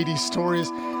to Katie's stories.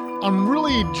 I'm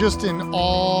really just in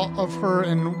awe of her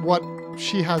and what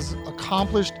she has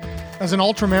accomplished as an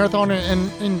ultramarathoner,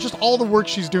 and just all the work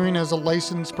she's doing as a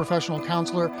licensed professional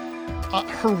counselor.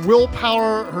 Her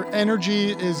willpower, her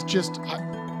energy is just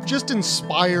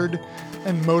inspired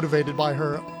and motivated by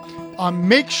her.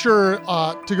 Make sure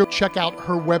to go check out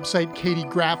her website,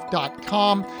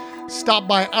 katiegraff.com. Stop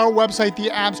by our website,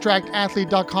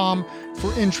 theabstractathlete.com,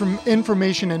 for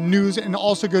information and news, and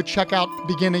also go check out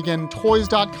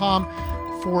beginagaintoys.com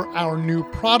for our new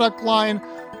product line.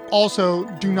 Also,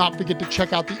 do not forget to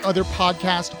check out the other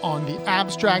podcast on the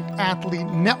Abstract Athlete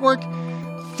Network.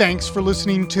 Thanks for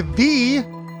listening to the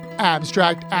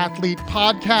Abstract Athlete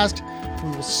Podcast.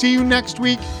 We will see you next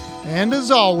week. And as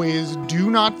always,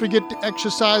 do not forget to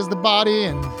exercise the body,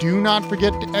 and do not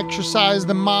forget to exercise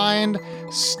the mind.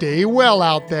 Stay well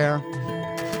out there.